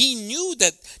 because he knew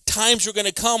that times were going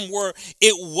to come where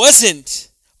it wasn't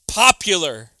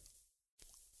popular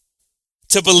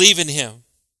to believe in him.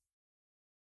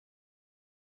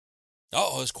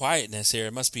 Oh, there's quietness here.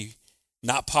 It must be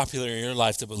not popular in your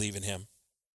life to believe in him.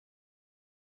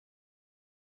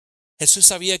 Jesús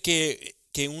sabía que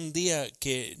un día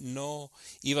que no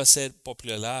iba a ser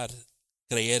popular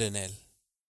creer en él.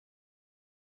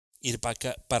 Y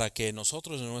para que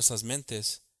nosotros en nuestras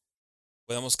mentes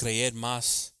podamos creer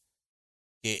más,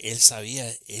 que él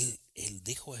sabía, él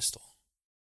dijo esto.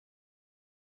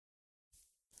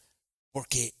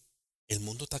 Porque el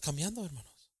mundo está cambiando,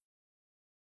 hermanos.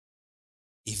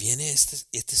 Y viene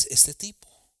este tipo.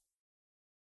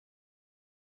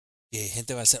 Y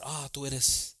gente va a decir, tú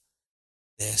eres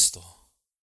de esto.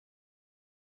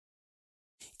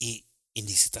 Y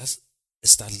necesitas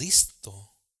estar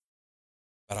listo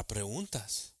para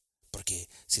preguntas. Porque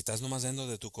si estás nomás dentro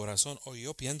de tu corazón,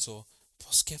 yo pienso,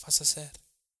 pues, ¿qué vas a hacer?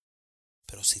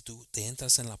 Pero si tú te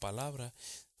entras en la palabra,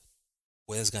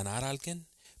 puedes ganar a alguien,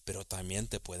 pero también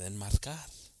te pueden marcar.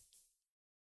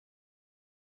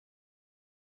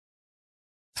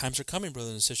 Times are coming,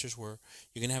 brothers and sisters, where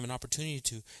you're going to have an opportunity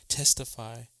to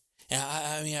testify. And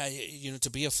I mean, to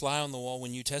be a fly on the wall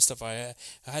when you testify.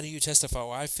 How do you testify?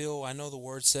 Well, I know the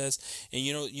word says, and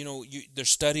there's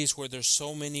studies where there's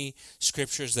so many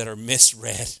scriptures that are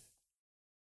misread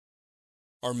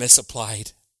or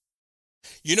misapplied.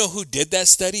 You know who did that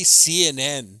study?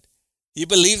 CNN. You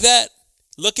believe that?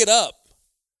 Look it up.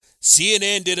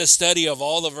 CNN did a study of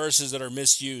all the verses that are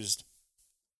misused.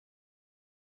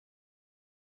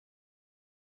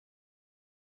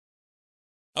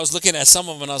 I was looking at some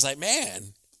of them and I was like,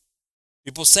 man,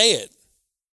 people say it.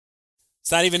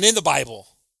 It's not even in the Bible.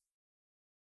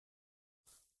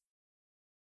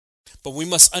 But we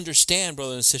must understand,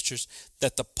 brothers and sisters,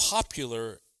 that the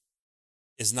popular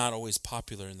is not always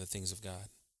popular in the things of God.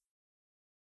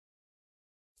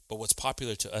 But what's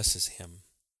popular to us is Him.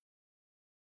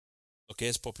 Lo que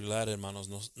es popular, hermanos,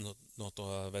 no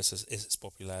todas veces es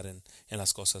popular en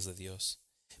las cosas de Dios.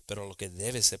 Pero lo que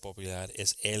debe ser popular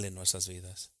es Él en nuestras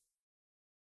vidas.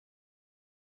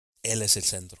 Él es el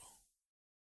centro.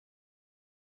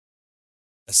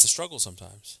 That's the struggle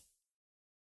sometimes.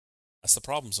 That's the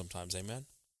problem sometimes, amen?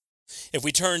 If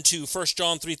we turn to 1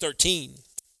 John 3:13.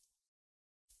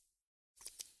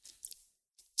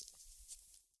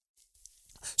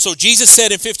 So Jesus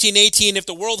said in 15:18, if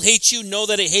the world hates you, know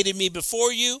that it hated me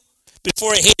before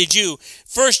it hated you.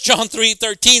 1 John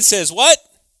 3:13 says what?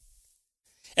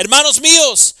 Hermanos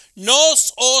míos, no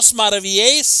os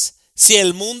maravilléis si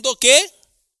el mundo ¿qué?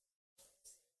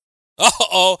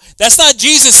 That's not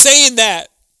Jesus saying that.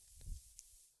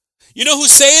 You know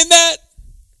who's saying that?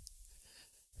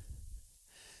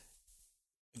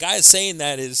 The guy is saying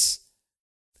that is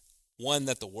one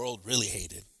that the world really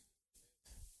hated.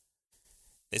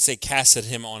 They say casted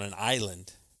him on an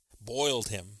island, boiled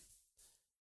him.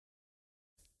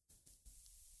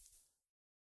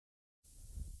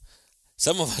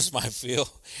 Some of us might feel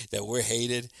that we're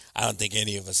hated. I don't think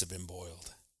any of us have been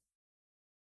boiled.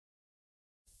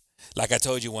 Like I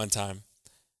told you one time,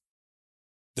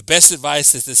 the best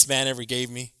advice that this man ever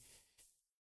gave me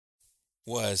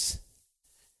was,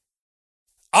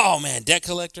 man, debt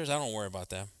collectors, I don't worry about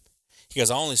them. He goes,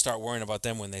 I only start worrying about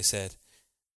them when they said,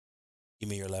 give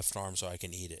me your left arm so I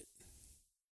can eat it.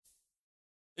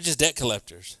 They're just debt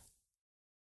collectors.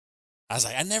 I was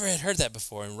like, I never had heard that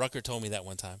before. And Rucker told me that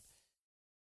one time.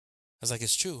 I was like,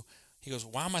 it's true. He goes,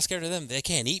 why am I scared of them? They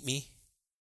can't eat me.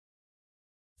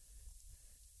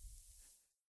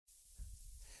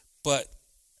 But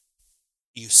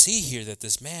you see here that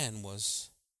this man was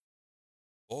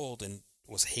old and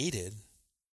was hated.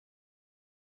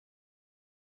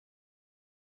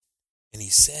 And he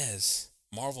says,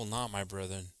 marvel not, my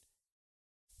brethren,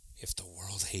 if the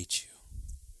world hates you.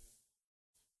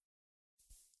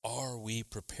 Are we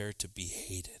prepared to be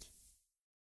hated?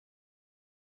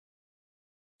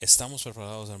 ¿Estamos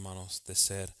preparados, hermanos, de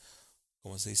ser,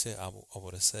 como se dice,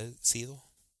 aborrecido?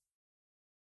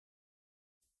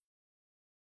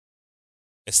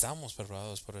 Estamos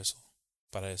preparados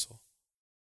para eso.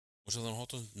 Muchos de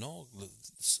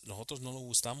nosotros no nos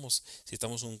gustamos si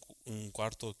estamos en un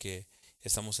cuarto que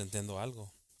estamos sintiendo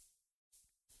algo.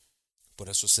 Por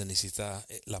eso se necesita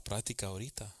la práctica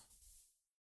ahorita.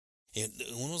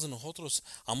 Unos de nosotros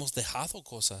hemos dejado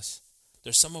cosas.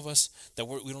 There's some of us that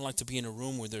we don't like to be in a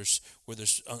room where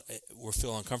we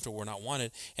feel uncomfortable, we're not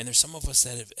wanted, and there's some of us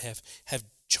that have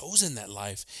chosen that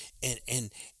life,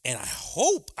 and I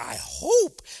hope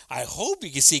you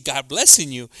can see God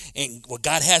blessing you and what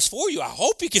God has for you. I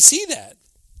hope you can see that.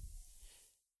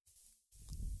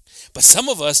 But some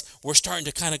of us, we're starting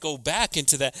to kind of go back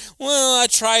into that. Well, I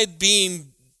tried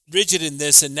being rigid in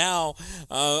this, and now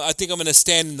I think I'm going to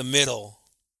stand in the middle.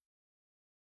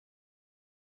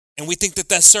 And we think that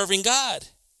that's serving God.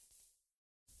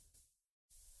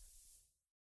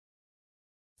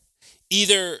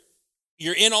 Either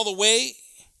you're in all the way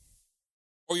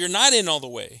or you're not in all the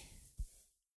way.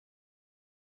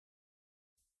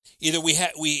 Either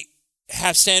we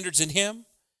have standards in Him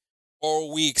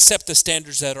or we accept the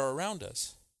standards that are around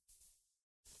us.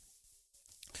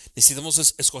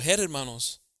 Necesitamos escoger,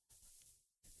 hermanos.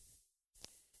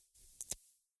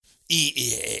 Y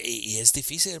es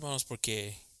difícil, hermanos,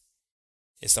 porque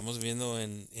Estamos viviendo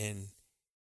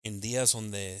en días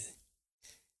donde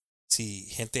si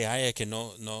gente haya que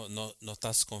no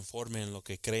estás conforme en lo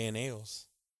que creen ellos,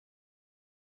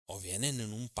 o vienen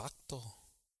en un pacto,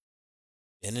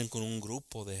 vienen con un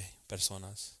grupo de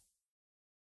personas.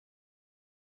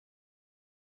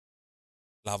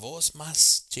 La voz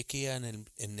más chiquilla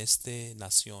en esta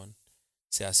nación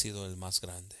se ha sido el más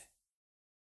grande.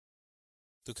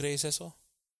 ¿Tú crees eso?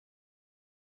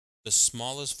 The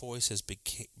smallest voice has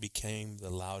became the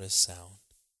loudest sound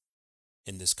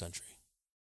in this country.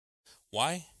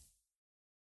 Why?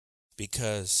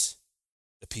 Because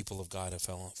the people of God have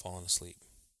fallen asleep.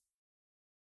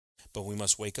 But we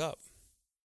must wake up.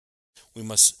 We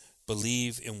must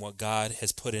believe in what God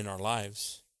has put in our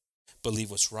lives.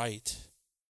 Believe what's right.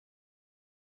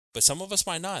 But some of us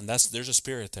might not, and there's a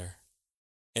spirit there.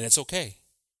 And it's okay.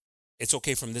 It's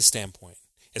okay from this standpoint.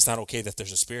 It's not okay that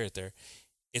there's a spirit there.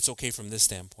 It's okay from this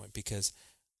standpoint because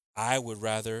I would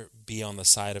rather be on the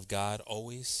side of God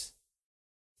always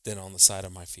than on the side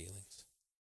of my feelings.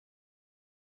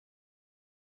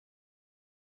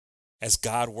 As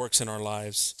God works in our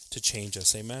lives to change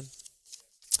us. Amen.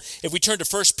 If we turn to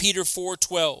 1 Peter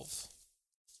 4:12.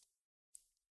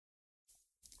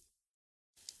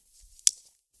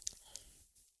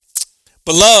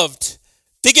 Beloved,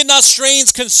 think it not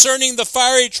strange concerning the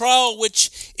fiery trial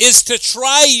which is to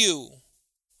try you,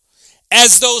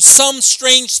 as though some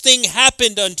strange thing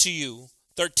happened unto you.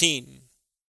 13.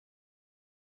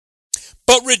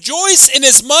 But rejoice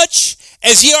inasmuch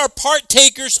as ye are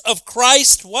partakers of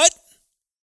Christ, what?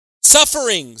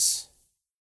 Sufferings.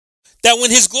 That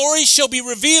when his glory shall be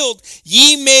revealed,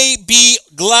 ye may be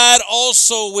glad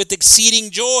also with exceeding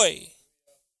joy.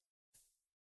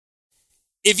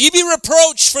 If ye be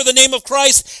reproached for the name of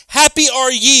Christ, happy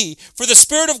are ye, for the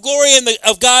Spirit of glory and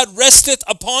of God resteth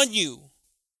upon you.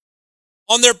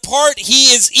 On their part he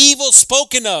is evil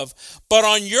spoken of, but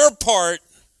on your part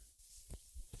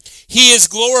he is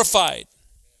glorified.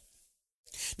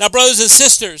 Now, brothers and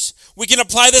sisters, we can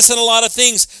apply this in a lot of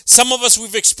things. Some of us,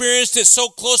 we've experienced it so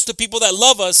close to people that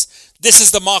love us. This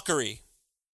is the mockery.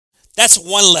 That's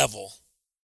one level.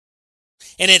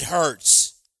 And it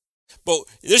hurts. But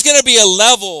there's going to be a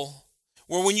level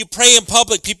where when you pray in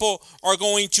public, people are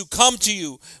going to come to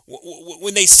you.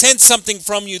 When they sense something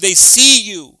from you, they see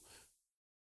you.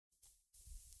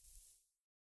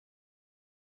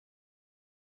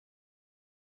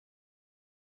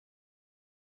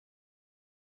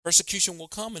 Persecution will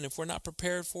come, and if we're not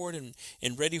prepared for it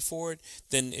and ready for it,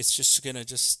 then it's just going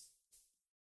to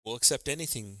we'll accept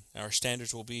anything. Our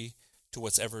standards will be to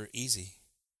what's ever easy.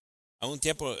 A un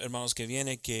tiempo, hermanos, que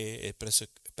viene que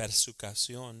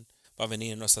persecución va a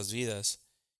venir en nuestras vidas,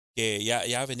 que ya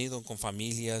ha venido con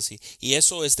familias, y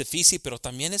eso es difícil, pero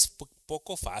también es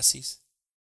poco fácil.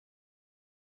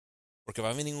 Porque va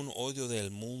a venir un odio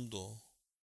del mundo,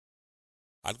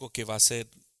 algo que va a ser,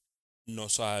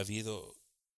 nos ha habido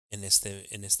en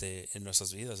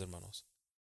nuestras vidas, hermanos.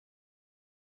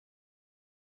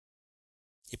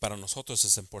 Y para nosotros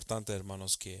es importante,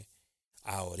 hermanos, que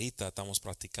ahorita estamos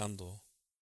practicando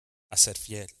a ser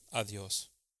fiel a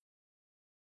Dios.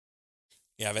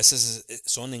 Y a veces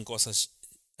son en cosas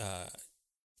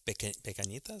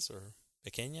pequeñitas o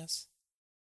pequeñas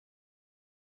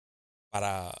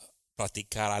para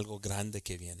practicar algo grande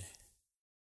que viene.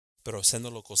 Pero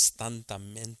haciéndolo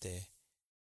constantemente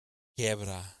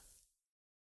quiebra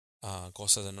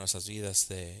cosas de nuestras vidas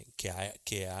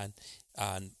que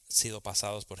han sido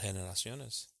pasados por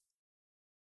generaciones.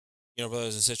 You know,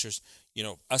 brothers and sisters, you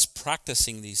know, us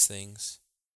practicing these things,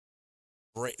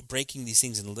 breaking these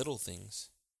things in little things.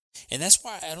 And that's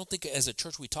why I don't think as a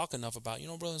church we talk enough about, you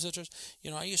know, brothers and sisters,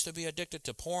 you know, I used to be addicted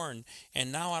to porn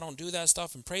and now I don't do that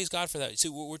stuff, and praise God for that. See,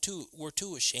 we're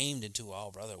too ashamed and too,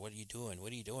 oh, brother, what are you doing?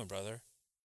 What are you doing, brother?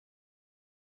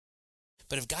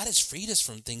 But if God has freed us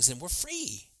from things, then we're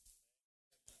free.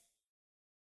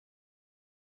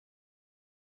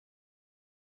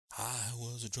 I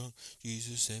was a drunk,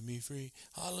 Jesus set me free.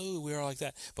 Hallelujah, we are like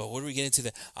that. But what do we get into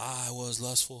that? I was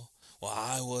lustful. Well,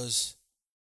 I was.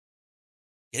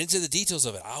 Get into the details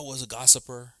of it. I was a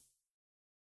gossiper.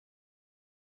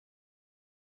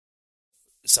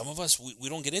 Some of us, we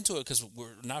don't get into it because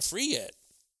we're not free yet.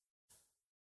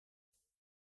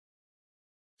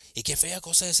 Y qué fea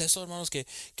cosa es eso, hermanos, que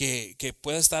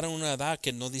puedes estar en una edad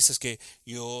que no dices que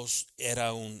yo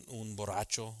era un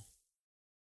borracho,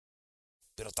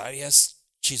 pero todavía es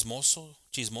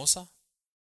chismosa.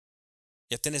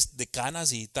 Ya tienes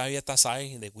decanas y todavía estás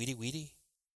ahí de witty.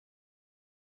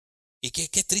 ¿Y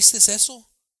qué triste es eso?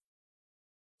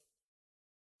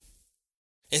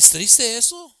 ¿Es triste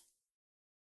eso?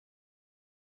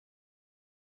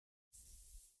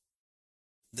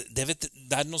 Debe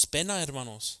darnos pena,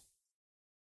 hermanos.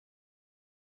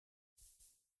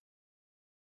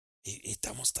 Y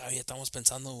todavía estamos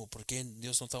pensando, ¿por qué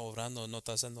Dios no está obrando, no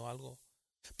está haciendo algo?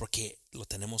 Porque lo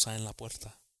tenemos ahí en la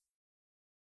puerta.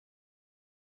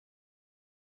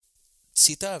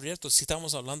 Sí está abierto, sí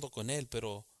estamos hablando con Él,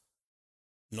 pero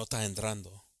no está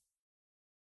entrando.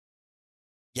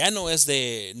 Ya no es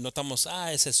no estamos,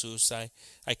 es Jesús,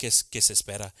 hay que se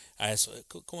espera a eso.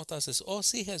 ¿Cómo estás, Jesús? Oh,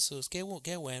 sí, Jesús, qué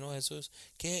bueno, Jesús.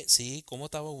 Sí, cómo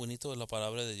estaba bonito la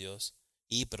palabra de Dios.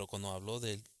 Pero cuando habló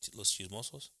de los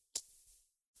chismosos,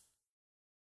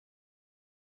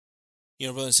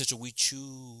 brother and sister, we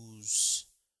choose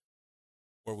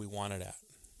where we want it at.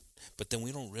 But then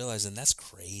we don't realize, and that's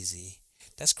crazy.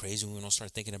 That's crazy when we don't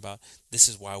start thinking about this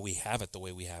is why we have it the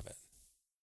way we have it.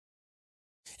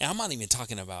 And I'm not even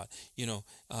talking about,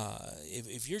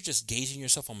 if you're just gauging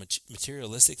yourself on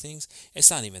materialistic things, it's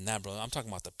not even that, brother. I'm talking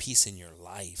about the peace in your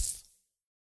life.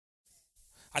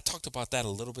 I talked about that a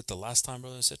little bit the last time,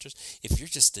 brothers and sisters. If you're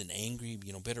just an angry,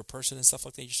 bitter person and stuff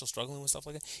like that, you're still struggling with stuff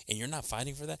like that, and you're not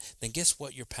fighting for that, then guess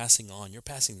what you're passing on? You're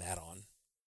passing that on.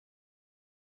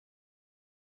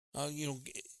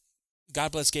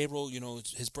 God bless Gabriel,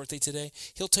 his birthday today.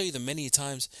 He'll tell you the many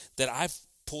times that I've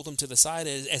pulled him to the side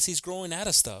as he's growing out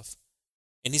of stuff.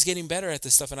 And he's getting better at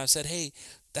this stuff. And I've said, hey,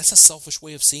 that's a selfish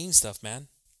way of seeing stuff, man.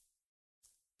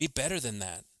 Be better than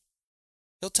that.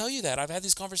 He'll tell you that. I've had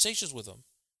these conversations with him.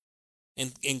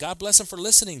 And God bless him for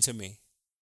listening to me.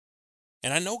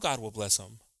 And I know God will bless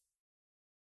him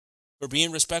for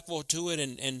being respectful to it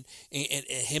and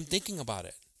him thinking about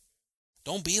it.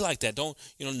 Don't be like that. Don't,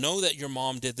 know that your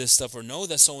mom did this stuff or know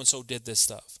that so-and-so did this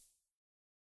stuff.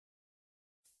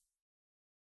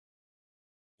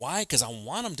 Why? Because I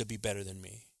want them to be better than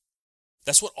me.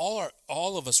 That's what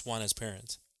all of us want as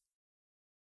parents.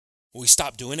 We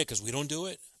stop doing it because we don't do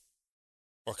it,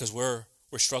 or because we're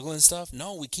struggling and stuff.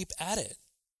 No, we keep at it.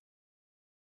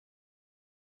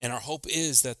 And our hope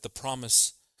is that the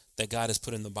promise that God has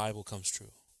put in the Bible comes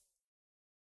true.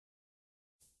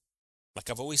 Like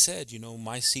I've always said,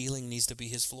 my ceiling needs to be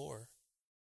his floor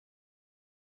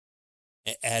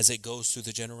as it goes through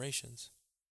the generations.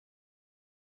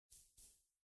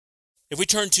 If we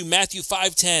turn to Matthew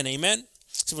 5:10, amen.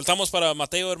 Si voltamos para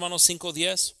Mateo, hermanos,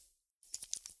 5:10.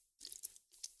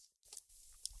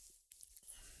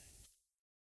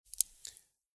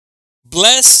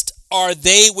 Blessed are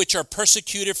they which are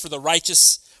persecuted for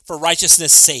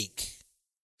righteousness' sake,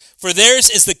 for theirs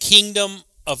is the kingdom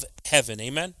of heaven.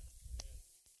 Amen.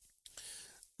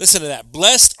 Listen to that.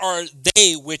 Blessed are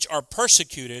they which are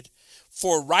persecuted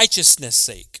for righteousness'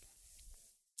 sake.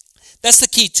 That's the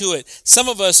key to it. Some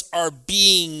of us are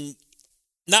being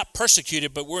not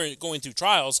persecuted, but we're going through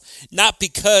trials, not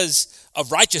because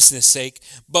of righteousness' sake,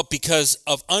 but because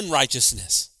of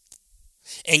unrighteousness.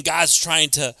 And God's trying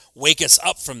to wake us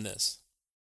up from this.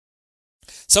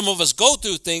 Some of us go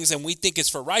through things and we think it's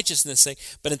for righteousness' sake,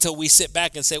 but until we sit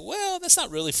back and say, well, that's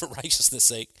not really for righteousness'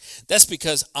 sake. That's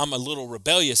because I'm a little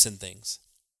rebellious in things.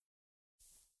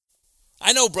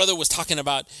 I know brother was talking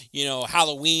about,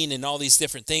 Halloween and all these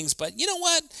different things, but you know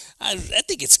what? I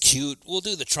think it's cute. We'll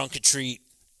do the trunk or treat.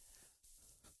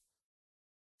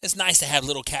 It's nice to have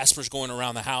little Caspers going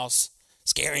around the house,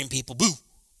 scaring people. Boo!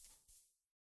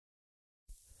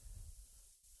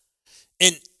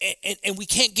 And we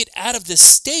can't get out of this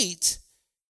state,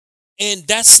 and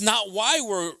that's not why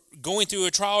we're going through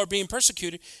a trial or being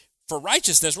persecuted for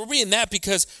righteousness. We're being that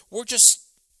because we're just,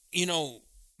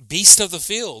 beasts of the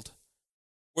field,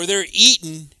 where they're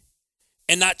eating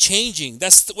and not changing.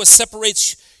 That's what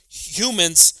separates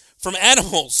humans from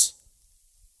animals.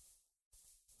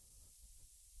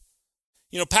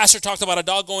 Pastor talked about a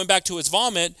dog going back to its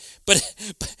vomit, but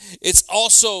it's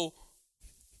also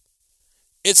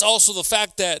the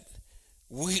fact that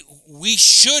we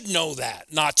should know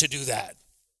that, not to do that.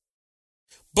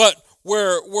 But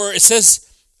where it says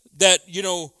that, we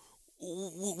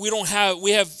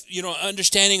have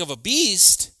understanding of a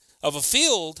beast, of the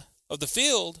field,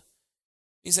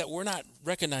 is that we're not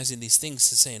recognizing these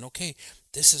things and saying, okay,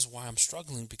 this is why I'm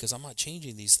struggling, because I'm not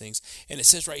changing these things. And it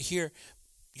says right here,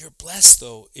 you're blessed,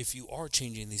 though, if you are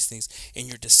changing these things and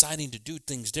you're deciding to do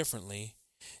things differently,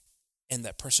 and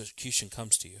that persecution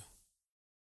comes to you.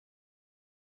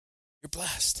 You're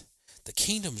blessed. The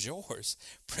kingdom's yours.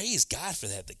 Praise God for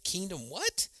that. The kingdom,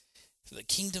 what? The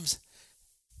kingdom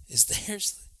is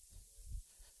theirs.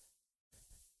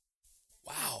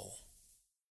 Wow.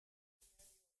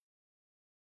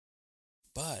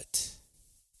 But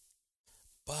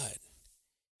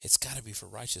it's got to be for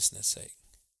righteousness' sake.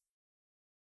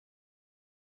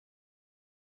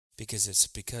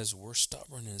 because we're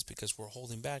stubborn, and it's because we're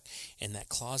holding back. And that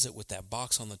closet with that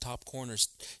box on the top corners,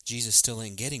 Jesus still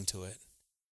ain't getting to it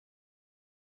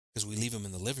because we leave him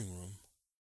in the living room.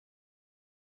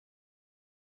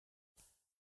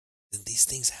 Then these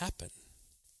things happen.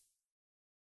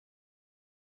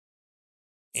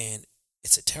 And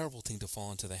it's a terrible thing to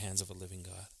fall into the hands of a living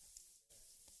God.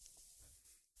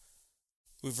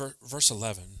 Verse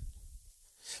 11.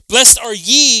 Blessed are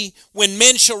ye when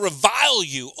men shall revile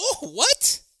you. Oh,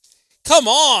 what? Come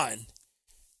on.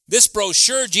 This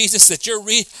brochure, Jesus, that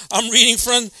I'm reading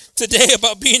from today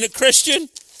about being a Christian,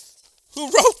 who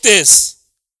wrote this?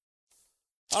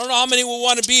 I don't know how many will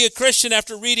want to be a Christian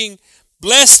after reading,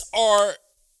 blessed are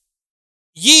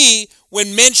ye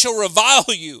when men shall revile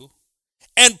you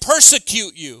and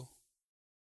persecute you,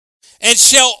 and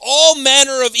shall all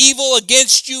manner of evil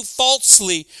against you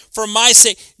falsely for my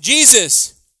sake.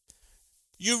 Jesus,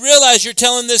 you realize you're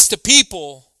telling this to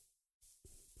people.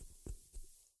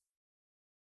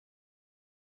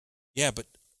 Yeah, but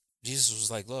Jesus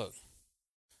was like, look,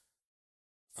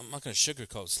 I'm not going to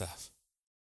sugarcoat stuff.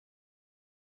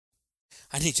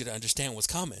 I need you to understand what's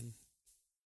coming.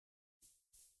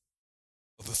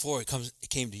 But before it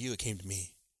came to you, it came to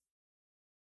me.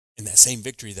 And that same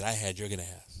victory that I had, you're going to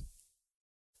have.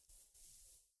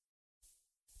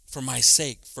 For my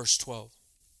sake, verse 12.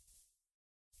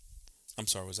 I'm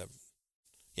sorry, was that?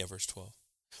 Yeah, verse 12.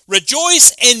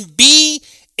 Rejoice and be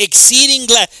exceeding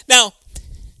glad. Now,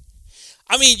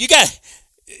 I mean, you got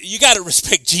to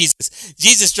respect Jesus.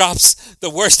 Jesus drops the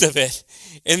worst of it,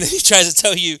 and then he tries to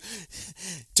tell you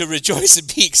to rejoice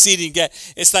and be exceeding glad.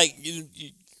 It's like,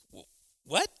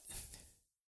 what?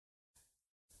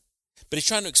 But he's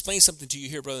trying to explain something to you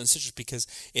here, brothers and sisters, because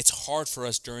it's hard for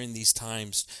us during these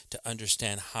times to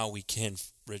understand how we can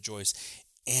rejoice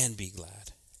and be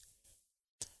glad.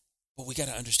 But we got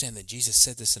to understand that Jesus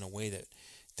said this in a way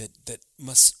that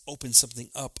must open something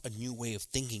up, a new way of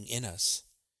thinking in us.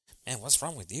 Man, what's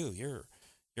wrong with you?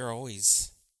 You're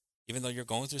always, even though you're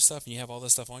going through stuff and you have all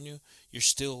this stuff on you, you're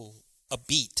still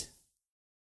upbeat.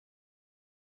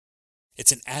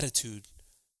 It's an attitude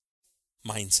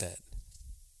mindset.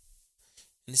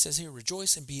 And it says here,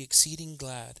 rejoice and be exceeding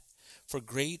glad, for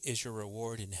great is your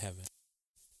reward in heaven.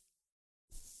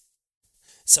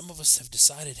 Some of us have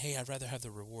decided, hey, I'd rather have the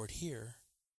reward here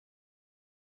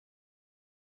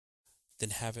than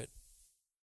have it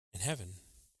in heaven.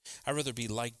 I'd rather be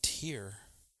liked here,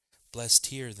 blessed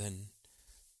here, than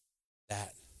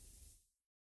that.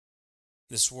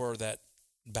 This is where that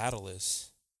battle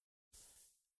is.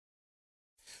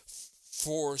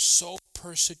 For so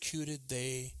persecuted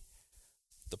they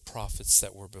the prophets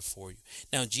that were before you.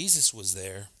 Now, Jesus was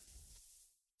there,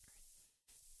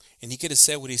 and he could have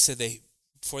said what he said.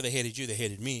 Before they hated you, they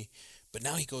hated me. But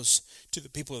now he goes to the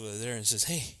people that are there and says,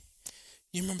 hey,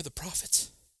 you remember the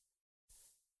prophets?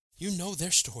 You know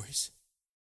their stories.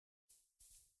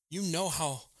 You know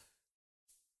how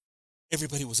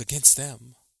everybody was against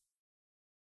them.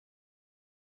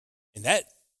 And that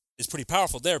is pretty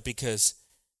powerful there, because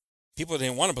people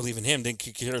didn't want to believe in him, didn't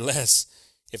care less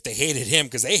if they hated him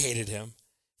because they hated him.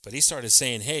 But he started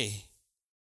saying, hey,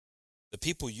 the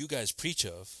people you guys preach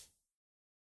of,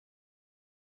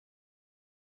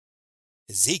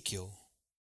 Ezekiel,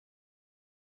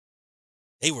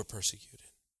 they were persecuted.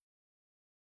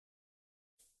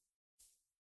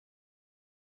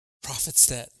 Prophets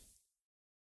that.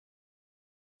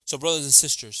 So brothers and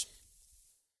sisters,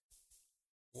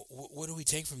 what do we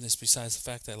take from this besides the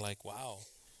fact that, like, wow,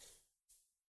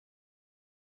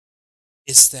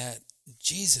 it's that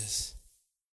Jesus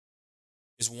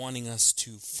is wanting us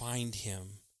to find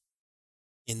him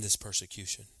in this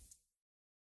persecution.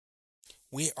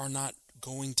 We are not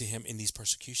going to him in these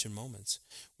persecution moments.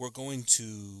 We're going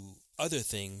to other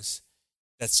things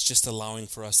that's just allowing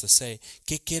for us to say,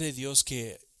 ¿qué quiere Dios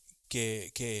que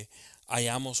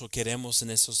hayamos o queremos en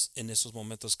esos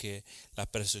momentos que la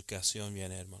persecución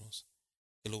viene, hermanos?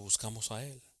 Que lo buscamos a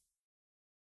él.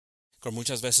 Pero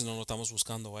muchas veces no lo estamos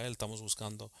buscando a él, estamos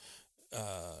buscando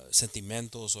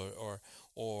sentimientos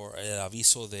o el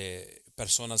aviso de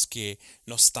personas que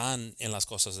no están en las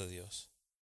cosas de Dios.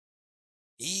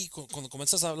 Y cuando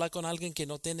comienzas a hablar con alguien que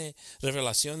no tiene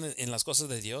revelación en las cosas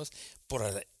de Dios,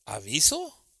 ¿por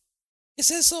aviso? ¿Qué es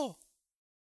eso?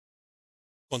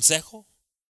 ¿Consejo?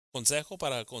 ¿Consejo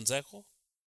para consejo?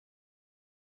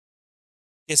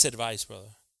 ¿Qué es advice,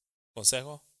 brother?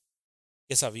 ¿Consejo?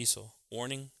 ¿Qué es aviso?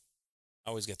 Warning? I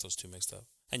always get those two mixed up.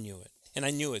 I knew it. And I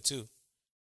knew it too.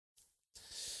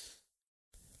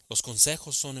 Los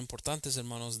consejos son importantes,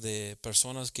 hermanos, de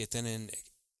personas que tienen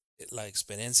la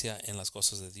experiencia en las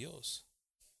cosas de Dios.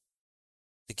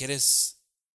 ¿Te quieres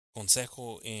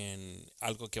consejo en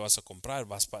algo que vas a comprar,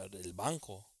 vas para el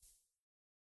banco.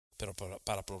 Pero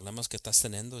para problemas que estás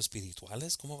teniendo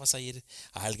espirituales, ¿cómo vas a ir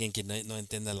a alguien que no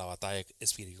entiende la batalla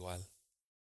espiritual?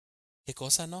 ¿Qué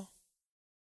cosa, no?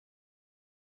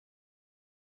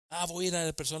 Voy a ir a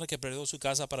la persona que perdió su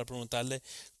casa para preguntarle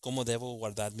cómo debo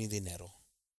guardar mi dinero.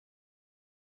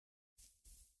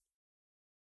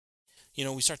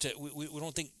 We start to, we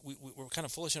don't think, we're kind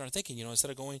of foolish in our thinking, instead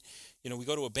of going, we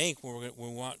go to a bank when we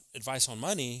want advice on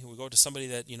money, we go to somebody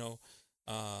that,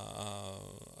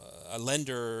 a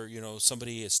lender,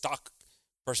 somebody, a stock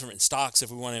person in stocks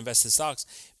if we want to invest in stocks.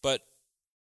 But,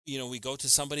 we go to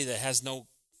somebody that has no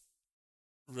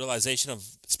realization of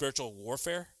spiritual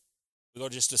warfare. We go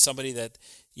just to somebody that,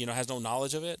 has no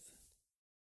knowledge of it.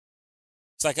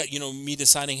 It's like, me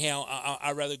deciding, hey,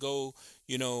 I'd rather go,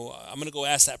 I'm going to go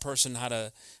ask that person how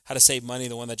to save money,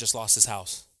 the one that just lost his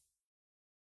house.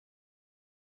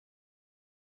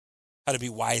 How to be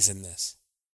wise in this.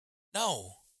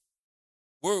 No.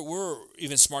 We're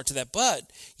even smart to that. But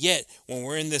yet, when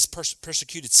we're in this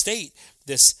persecuted state,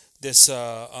 this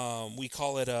we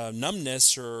call it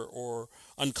numbness or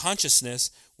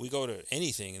unconsciousness, we go to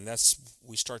anything, and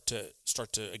we start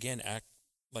to again act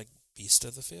like beasts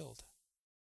of the field.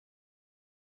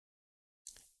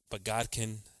 But God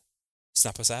can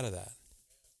snap us out of that.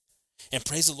 And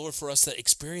praise the Lord for us to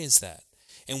experience that.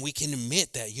 And we can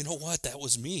admit that, you know what, that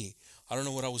was me. I don't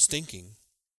know what I was thinking.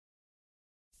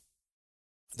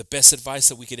 The best advice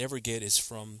that we could ever get is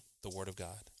from the Word of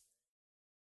God.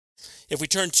 If we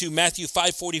turn to Matthew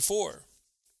 5:44,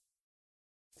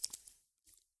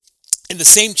 in the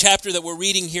same chapter that we're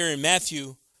reading here in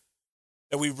Matthew,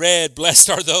 that we read, blessed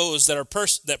are those that are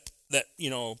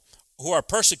who are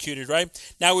persecuted,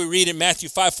 right? Now we read in Matthew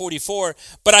 5:44,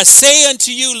 but I say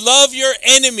unto you, love your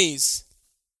enemies.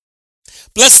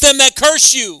 Bless them that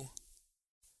curse you.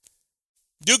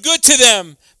 Do good to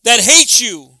them that hate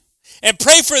you. And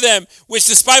pray for them which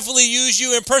despitefully use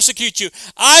you and persecute you.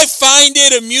 I find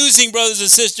it amusing, brothers and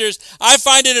sisters. I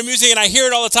find it amusing, and I hear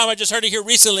it all the time. I just heard it here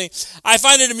recently. I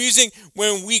find it amusing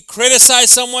when we criticize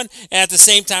someone, and at the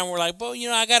same time we're like, well,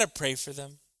 I got to pray for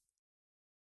them.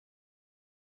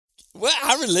 Well,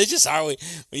 how religious are we?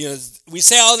 We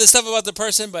say all this stuff about the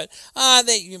person, but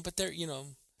they're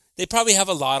they probably have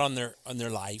a lot on their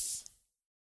life.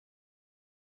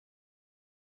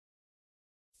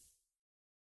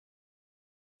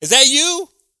 Is that you?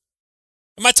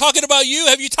 Am I talking about you?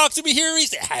 Have you talked to me here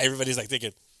recently? Everybody's like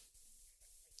thinking,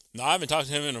 no, I haven't talked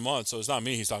to him in a month, so it's not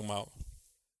me he's talking about.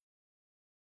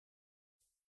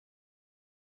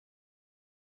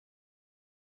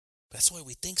 That's the way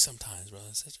we think sometimes, brothers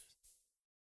and sisters.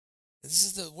 This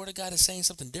is the Word of God is saying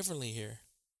something differently here.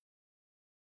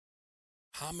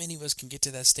 How many of us can get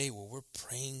to that state where we're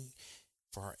praying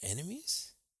for our enemies?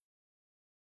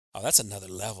 Oh, that's another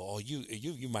level. Oh,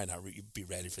 you might not be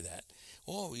ready for that.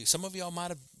 Oh, some of y'all might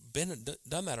have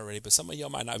done that already, but some of y'all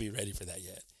might not be ready for that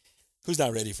yet. Who's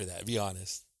not ready for that? Be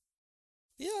honest.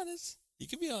 Be honest. You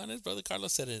can be honest. Brother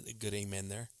Carlos said a good amen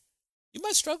there. You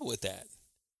might struggle with that.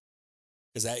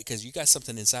 Because you got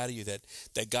something inside of you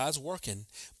that God's working.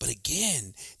 But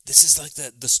again, this is like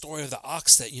the story of the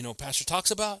ox that, Pastor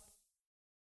talks about.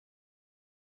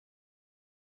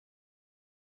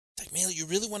 It's like, man, you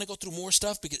really want to go through more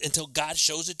stuff until God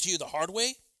shows it to you the hard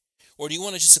way? Or do you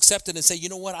want to just accept it and say, you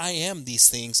know what, I am these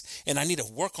things, and I need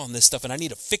to work on this stuff, and I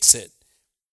need to fix it.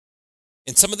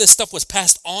 And some of this stuff was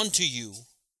passed on to you.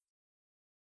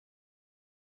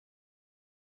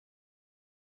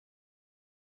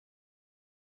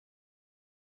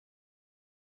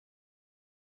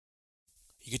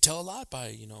 You could tell a lot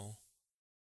by,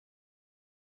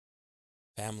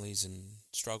 families and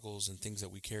struggles and things that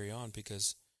we carry on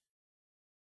because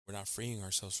we're not freeing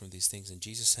ourselves from these things. And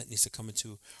Jesus needs to come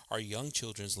into our young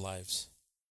children's lives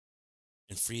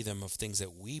and free them of things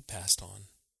that we passed on.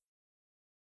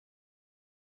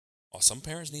 Well, some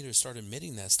parents need to start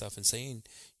admitting that stuff and saying,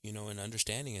 and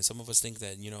understanding. And some of us think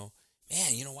that, man,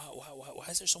 why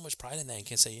is there so much pride in that? And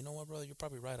can't say, you know what, brother, you're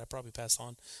probably right. I probably passed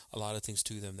on a lot of things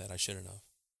to them that I shouldn't have.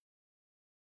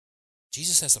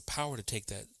 Jesus has the power to take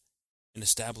that and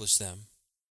establish them.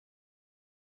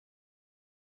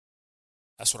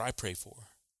 That's what I pray for.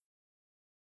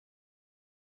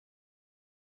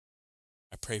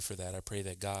 I pray for that. I pray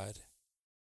that God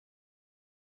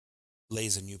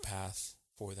lays a new path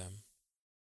for them.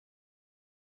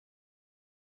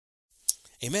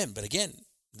 Amen. But again,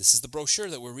 this is the brochure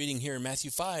that we're reading here in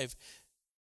Matthew 5.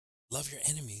 Love your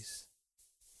enemies.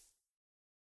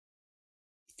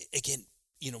 Again,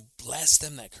 bless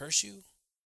them that curse you.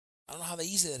 I don't know how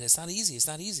easy that is. It's not easy. It's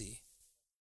not easy.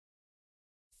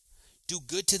 do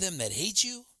good to them that hate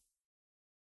you?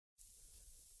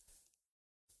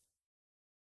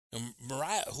 And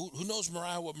Mariah, who knows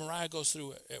what Mariah goes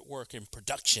through at work in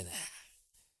production?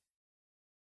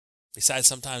 Besides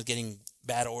sometimes getting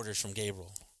bad orders from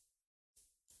Gabriel.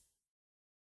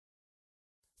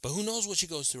 But who knows what she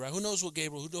goes through, right? Who knows what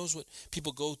Gabriel, who knows what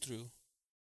people go through?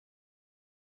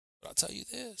 But I'll tell you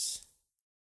this.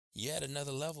 You're at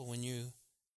another level when you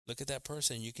look at that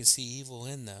person. You can see evil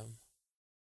in them.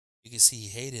 You can see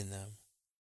hate in them.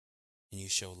 And you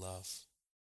show love.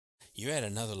 You're at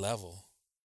another level.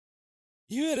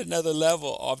 You're at another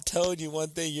level. I'm telling you one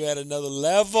thing. You're at another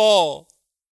level.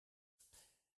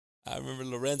 I remember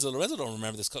Lorenzo. Lorenzo don't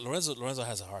remember this. Lorenzo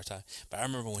has a hard time. But I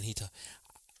remember when he told,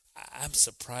 I'm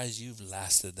surprised you've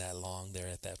lasted that long there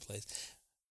at that place.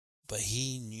 But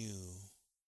he knew.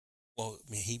 Well,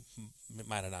 I mean, he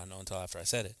might have not known until after I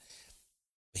said it.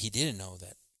 But he didn't know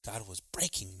that God was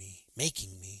breaking me,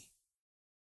 making me,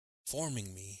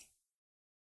 forming me.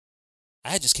 I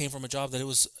had just came from a job that it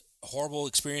was a horrible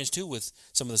experience too with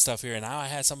some of the stuff here. And now I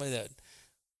had somebody that,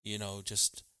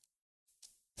 just,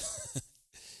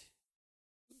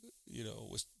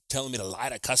 was telling me to lie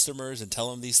to customers and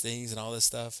tell them these things and all this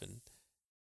stuff. And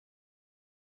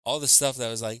all this stuff that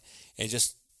was like, and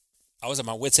just, I was at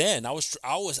my wit's end. I was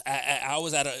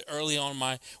at early on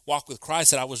my walk with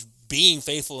Christ that I was being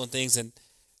faithful in things, and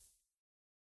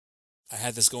I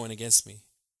had this going against me.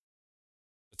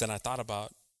 But then I thought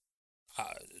about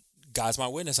God's my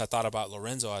witness. I thought about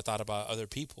Lorenzo. I thought about other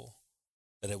people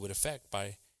that it would affect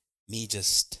by me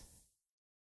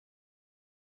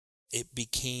it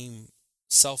became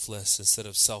selfless instead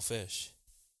of selfish.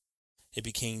 It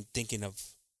became thinking of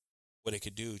what it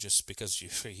could do just because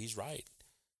he's right.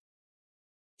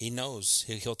 He knows.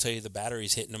 He'll tell you the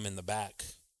battery's hitting him in the back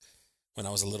when I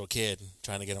was a little kid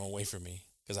trying to get him away from me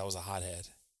because I was a hothead.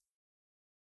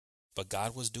 But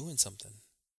God was doing something.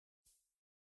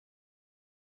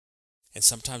 And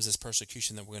sometimes this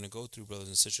persecution that we're going to go through, brothers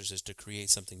and sisters, is to create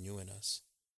something new in us.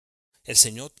 El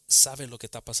Señor sabe lo que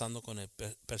está pasando con la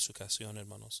persecución,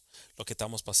 hermanos. Lo que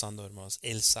estamos pasando, hermanos.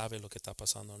 Él sabe lo que está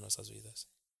pasando en nuestras vidas.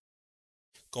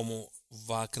 Cómo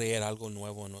va a crear algo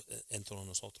nuevo entre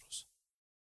nosotros.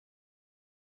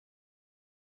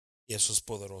 Y eso es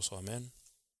poderoso, amen.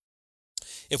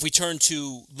 If we turn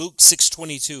to Luke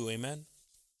 6:22, amen.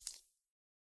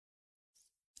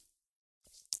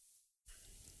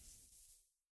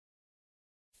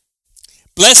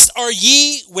 Blessed are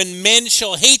ye when men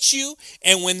shall hate you,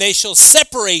 and when they shall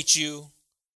separate you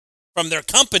from their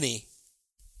company.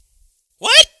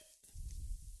 What?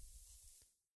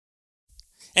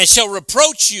 And shall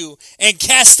reproach you and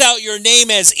cast out your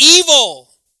name as evil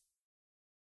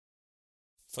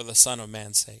for the Son of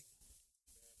Man's sake.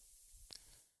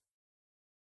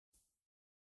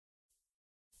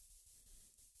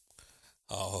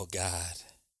 Oh, God,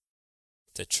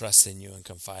 to trust in you and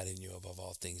confide in you above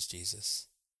all things, Jesus.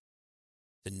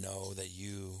 To know that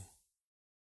you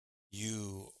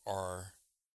are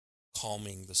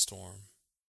calming the storm.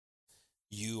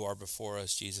 You are before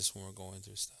us, Jesus, when we're going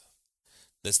through stuff.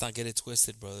 Let's not get it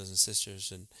twisted, brothers and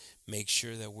sisters, and make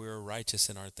sure that we're righteous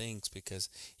in our things, because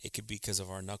it could be because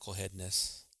of our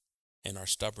knuckleheadness and our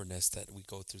stubbornness that we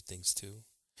go through things too.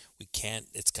 We can't,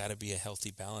 it's got to be a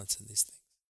healthy balance in these things.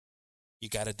 You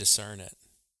got to discern it.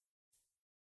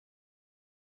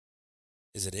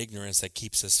 Is it ignorance that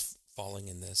keeps us falling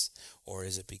in this? Or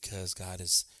is it because God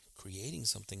is creating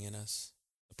something in us,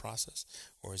 the process?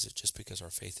 Or is it just because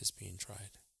our faith is being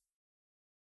tried?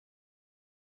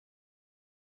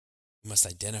 We must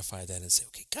identify that and say,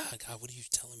 okay, God, what are you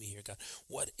telling me here, God?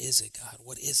 What is it, God?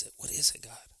 What is it? What is it,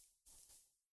 God?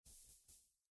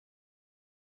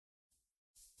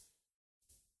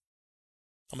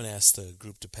 I'm going to ask the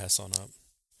group to pass on up.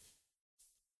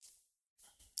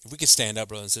 If we could stand up,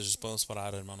 brothers and sisters, podemos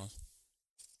parar, hermanos.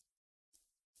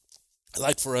 I'd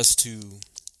like for us to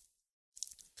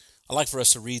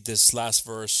read this last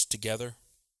verse together.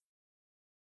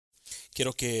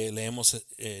 Quiero que leemos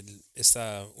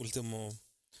este último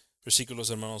versículos,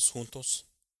 hermanos, juntos.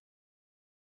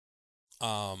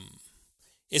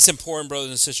 It's important, brothers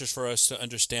and sisters, for us to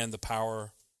understand the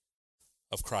power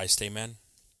of Christ. Amen.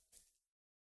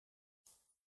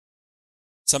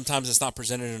 Sometimes it's not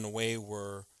presented in a way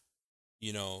where,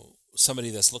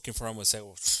 somebody that's looking for him would say,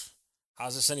 well,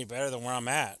 how's this any better than where I'm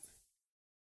at?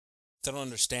 They don't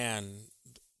understand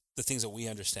the things that we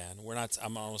understand.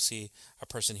 I'm not going to see a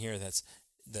person here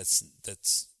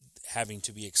that's having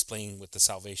to be explained what the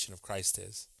salvation of Christ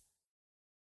is.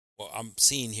 What I'm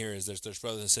seeing here is there's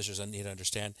brothers and sisters that need to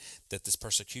understand that this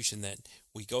persecution that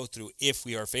we go through, if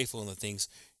we are faithful in the things,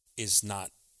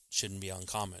 shouldn't be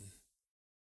uncommon.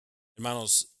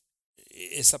 Hermanos,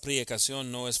 esa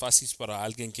predicación no es fácil para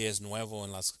alguien que es nuevo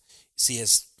si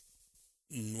es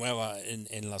nueva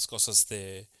en las cosas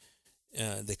de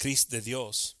Cristo, de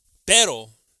Dios. Pero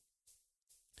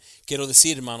quiero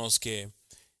decir, hermanos, que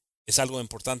es algo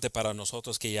importante para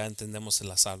nosotros que ya entendemos en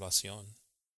la salvación.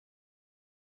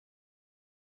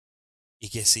 Y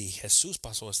que si Jesús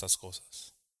pasó estas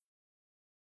cosas,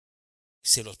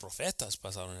 si los profetas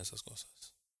pasaron esas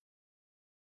cosas,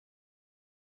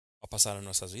 va a pasar en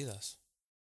nuestras vidas.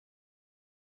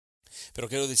 Pero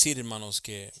quiero decir, hermanos,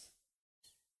 que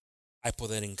hay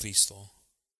poder en Cristo.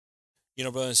 You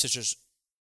know, brothers and sisters,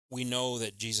 we know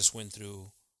that Jesus went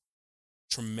through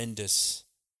tremendous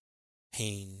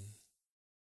pain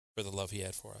for the love he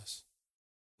had for us.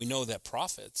 We know that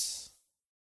prophets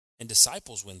and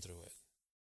disciples went through it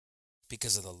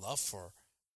because of the love for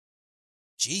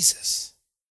Jesus.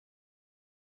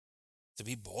 To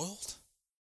be boiled?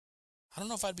 I don't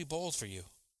know if I'd be bold for you.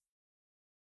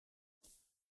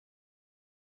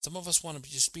 Some of us want to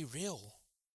just be real.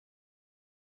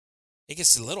 It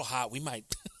gets a little hot, we might,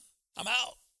 I'm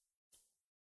out.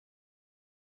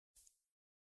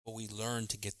 But we learn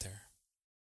to get there.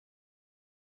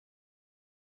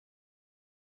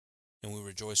 And we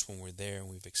rejoice when we're there and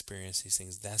we've experienced these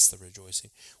things. That's the rejoicing.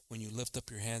 When you lift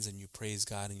up your hands and you praise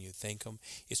God and you thank Him,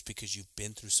 it's because you've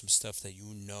been through some stuff that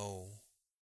you know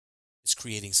is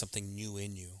creating something new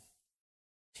in you.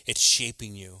 It's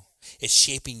shaping you. It's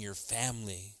shaping your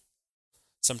family.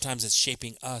 Sometimes it's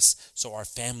shaping us so our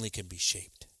family can be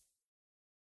shaped.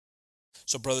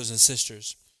 So brothers and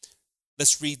sisters,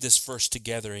 let's read this verse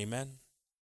together, amen?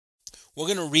 We're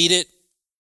going to read it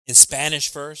in Spanish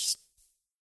first,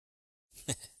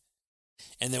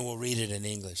 and then we'll read it in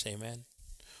English, amen?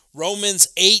 Romans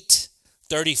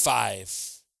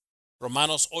 8:35.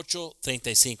 Romanos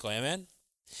 8:35, amen?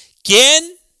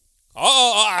 ¿Quién?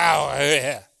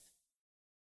 Yeah.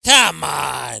 Come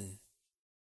on.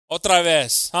 Otra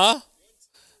vez, ¿ah?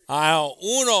 ¿Huh?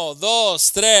 1,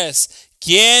 2, 3.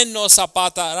 ¿Quién nos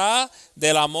apartará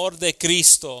del amor de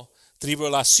Cristo?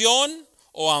 ¿Tribulación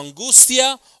o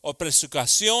angustia o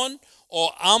persecución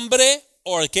o hambre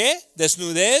o qué?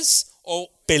 ¿Desnudez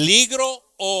o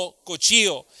peligro o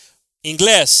cuchillo?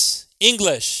 English.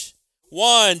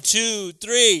 1, 2,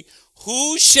 3.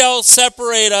 Who shall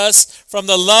separate us from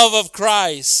the love of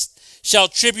Christ? Shall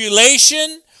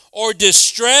tribulation or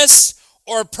distress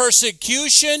or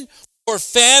persecution or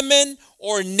famine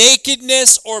or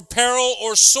nakedness or peril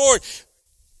or sword?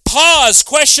 Pause,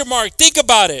 question mark, think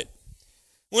about it.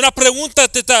 Una pregunta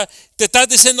te está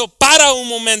diciendo para un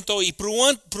momento y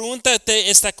pregúntate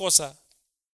esta cosa.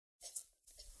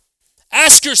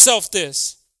 Ask yourself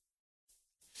this.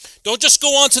 Don't just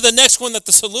go on to the next one that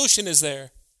the solution is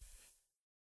there.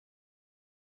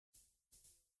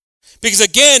 Because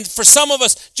again, for some of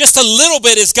us, just a little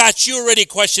bit has got you already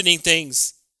questioning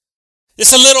things.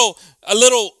 Just a little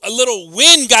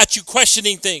wind got you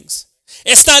questioning things.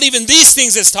 It's not even these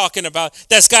things it's talking about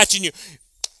that's got you.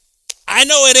 I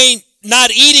know it ain't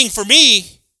not eating for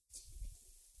me.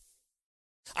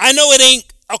 I know it ain't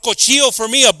a cuchillo for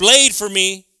me, a blade for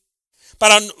me.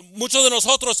 Para muchos de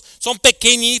nosotros son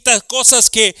pequeñitas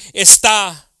cosas que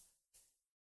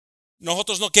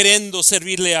nosotros no queriendo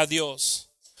servirle a Dios.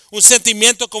 Un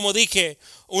sentimiento, como dije,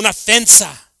 una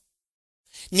ofensa.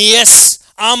 Ni es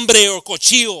hambre o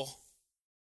cuchillo.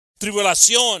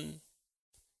 Tribulación.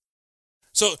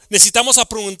 So, necesitamos a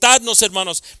preguntarnos,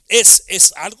 hermanos,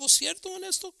 ¿es algo cierto en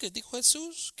esto que dijo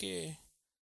Jesús? Que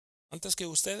antes que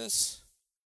ustedes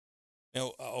me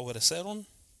obedecieron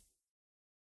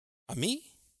a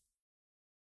mí.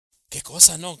 ¿Qué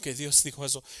cosa no? Que Dios dijo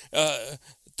eso.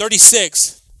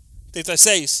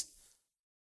 36.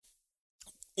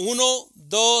 1,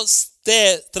 2,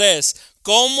 3.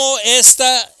 Como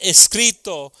está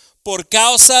escrito, por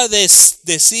causa de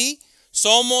sí,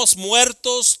 somos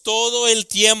muertos todo el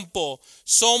tiempo.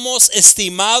 Somos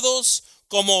estimados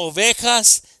como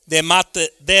ovejas de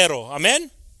matadero. Amen?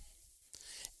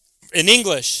 In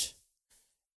English.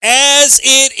 As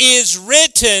it is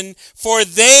written, for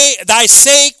thy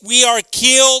sake we are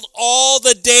killed all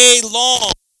the day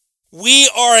long. We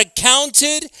are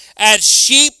accounted as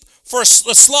sheep for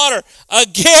the slaughter.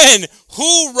 Again,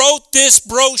 who wrote this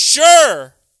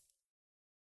brochure?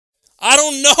 I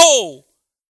don't know.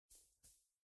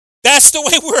 That's the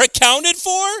way we're accounted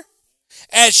for?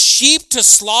 As sheep to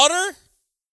slaughter?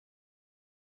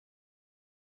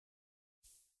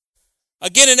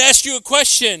 Again, and ask you a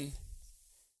question.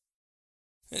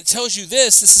 And it tells you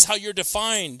this is how you're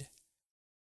defined.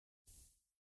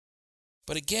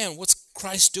 But again, what's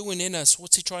Christ doing in us?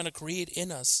 What's He trying to create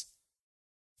in us?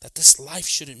 That this life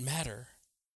shouldn't matter.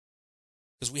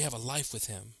 because we have a life with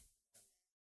him.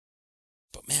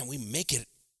 But man, we make it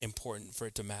important for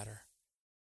it to matter.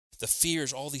 The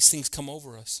fears, all these things come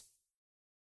over us.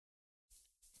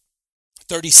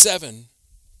 37.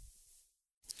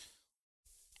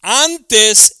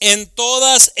 Antes en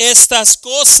todas estas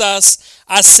cosas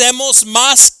hacemos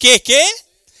más que ¿qué?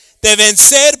 De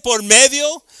vencer por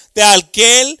medio de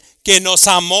aquel que nos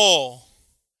amó.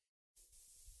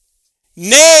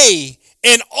 Nay,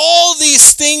 in all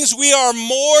these things we are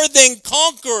more than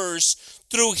conquerors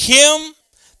through him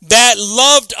that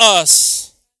loved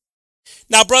us.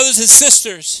 Now, brothers and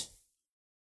sisters,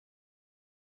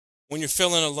 when you're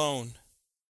feeling alone,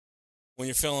 when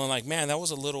you're feeling like, man, that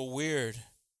was a little weird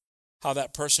how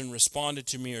that person responded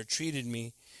to me or treated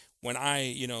me when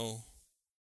I,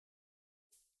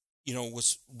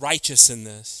 was righteous in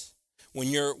this. When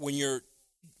you're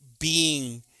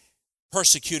being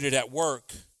persecuted at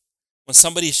work, when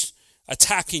somebody's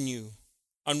attacking you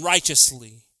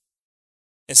unrighteously,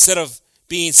 instead of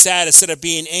being sad, instead of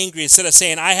being angry, instead of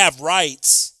saying, I have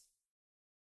rights,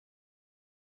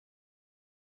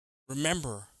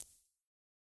 remember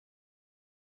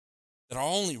that our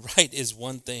only right is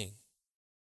one thing.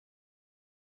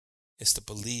 It's to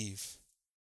believe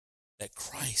that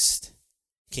Christ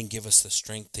can give us the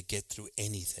strength to get through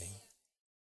anything.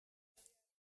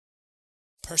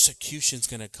 Persecution's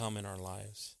going to come in our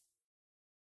lives.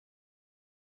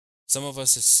 Some of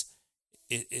us,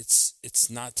 it's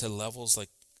not to levels like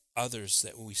others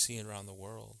that we see around the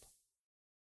world.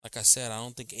 Like I said, I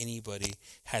don't think anybody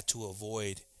had to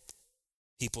avoid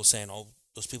people saying, oh,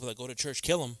 those people that go to church,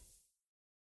 kill them.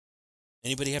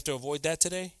 Anybody have to avoid that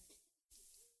today?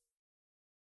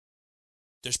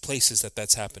 There's places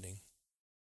that's happening.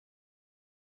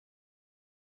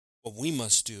 What we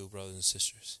must do, brothers and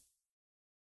sisters,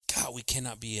 God, we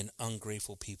cannot be an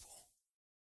ungrateful people.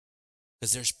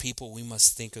 Because there's people, we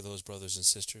must think of those brothers and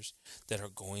sisters that are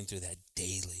going through that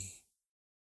daily.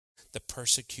 The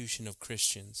persecution of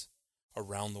Christians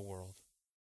around the world.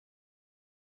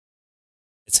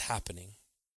 It's happening.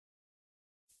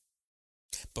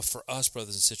 But for us,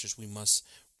 brothers and sisters, we must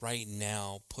right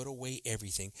now put away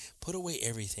everything. Put away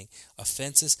everything.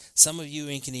 Offenses. Some of you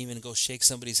ain't can even go shake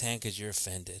somebody's hand because you're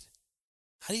offended.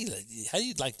 How do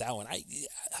you like that one?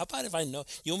 How about if I know?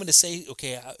 You want me to say,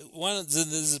 okay, this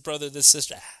is brother, this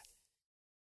sister.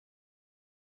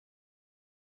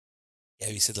 Yeah,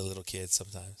 you see the little kids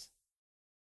sometimes.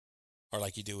 Or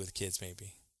like you do with kids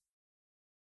maybe.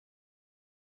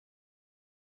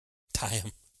 Tie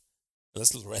them.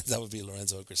 That's Lorenzo. That would be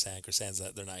Lorenzo and Crisan. Crisan's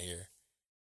they're not here.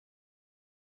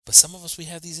 But some of us, we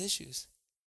have these issues.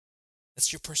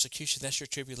 That's your persecution. That's your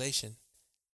tribulation.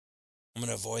 I'm going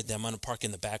to avoid them. I'm going to park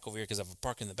in the back over here because if I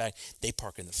park in the back, they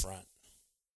park in the front.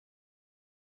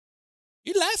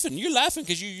 You're laughing. You're laughing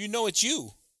because you know it's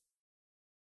you.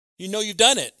 You know you've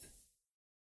done it.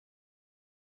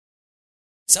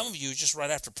 Some of you, just right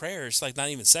after prayer, it's like not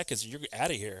even seconds, you're out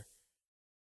of here.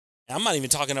 And I'm not even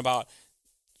talking about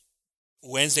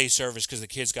Wednesday service because the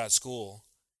kids got school.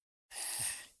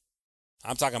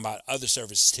 I'm talking about other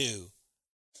services too.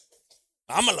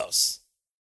 Vámonos.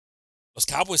 Los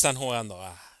Cowboys están jugando.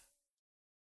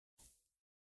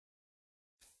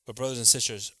 But brothers and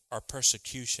sisters, our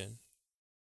persecution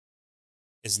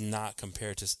is not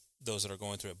compared to those that are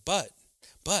going through it. But,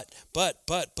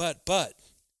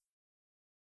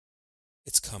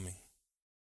 it's coming.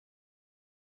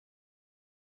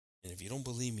 And if you don't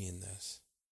believe me in this,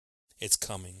 it's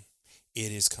coming.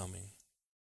 It is coming.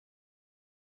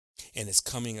 And it's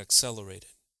coming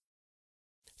accelerated.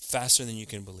 Faster than you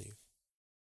can believe.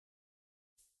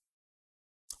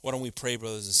 Why don't we pray,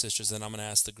 brothers and sisters, and I'm going to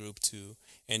ask the group to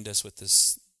end us with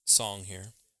this song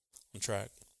here on track.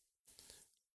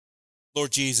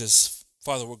 Lord Jesus,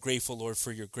 Father, we're grateful, Lord,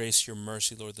 for your grace, your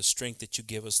mercy, Lord, the strength that you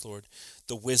give us, Lord,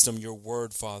 the wisdom, your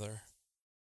word, Father.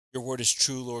 Your word is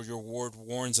true, Lord. Your word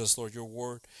warns us, Lord. Your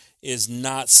word is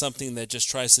not something that just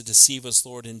tries to deceive us,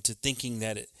 Lord, into thinking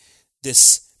that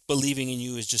this believing in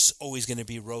you is just always going to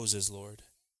be roses, Lord.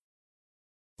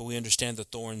 But we understand the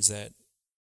thorns that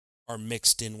are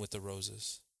mixed in with the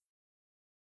roses.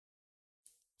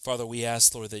 Father, we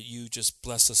ask, Lord, that you just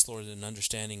bless us, Lord, in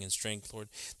understanding and strength, Lord,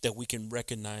 that we can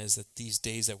recognize that these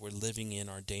days that we're living in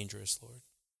are dangerous, Lord.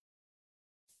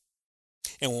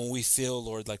 And when we feel,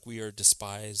 Lord, like we are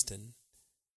despised and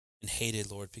hated,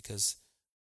 Lord, because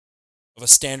of a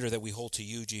standard that we hold to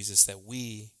you, Jesus, that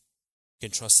we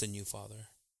can trust in you, Father.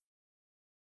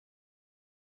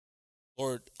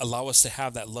 Lord, allow us to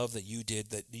have that love that you did,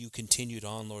 that you continued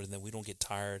on, Lord, and that we don't get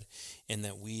tired and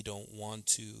that we don't want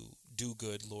to do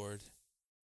good, Lord,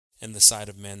 in the sight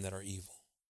of men that are evil.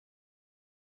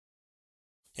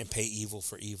 and pay evil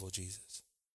for evil, Jesus.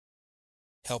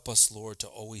 Help us, Lord, to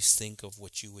always think of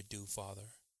what you would do, Father.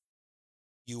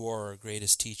 You are our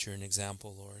greatest teacher and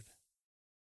example, Lord.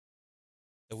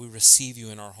 That we receive you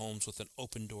in our homes with an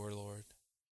open door, Lord.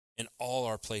 In all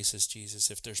our places,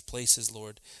 Jesus. If there's places,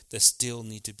 Lord, that still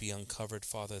need to be uncovered,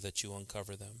 Father, that you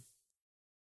uncover them.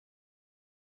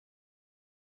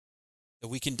 That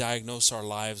we can diagnose our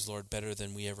lives, Lord, better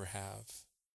than we ever have.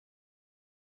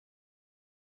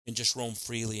 And just roam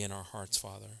freely in our hearts,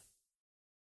 Father.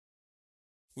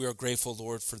 We are grateful,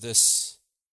 Lord, for this,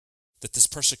 that this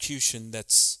persecution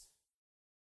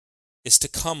is to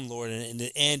come, Lord, and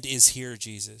the end is here,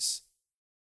 Jesus.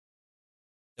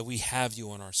 That we have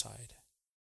you on our side,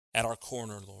 at our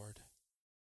corner, Lord.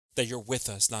 That you're with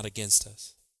us, not against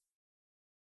us.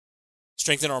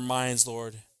 Strengthen our minds,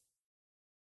 Lord,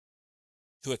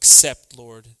 to accept,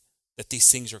 Lord, that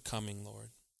these things are coming, Lord.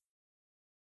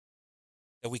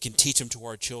 That we can teach them to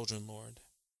our children, Lord.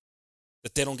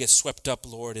 That they don't get swept up,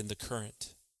 Lord, in the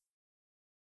current.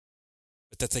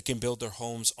 But that they can build their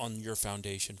homes on your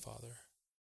foundation, Father.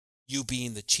 You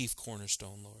being the chief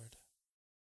cornerstone, Lord.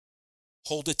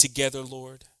 Hold it together,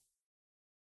 Lord,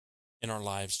 in our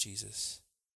lives, Jesus.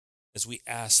 As we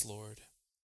ask, Lord,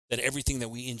 that everything that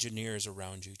we engineer is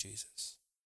around you, Jesus.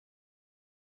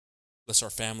 Bless our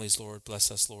families, Lord.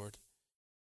 Bless us, Lord.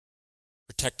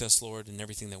 Protect us, Lord, in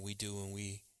everything that we do, and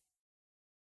we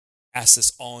ask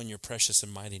this all in your precious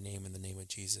and mighty name, in the name of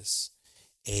Jesus.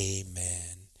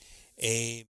 Amen.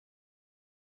 Amen.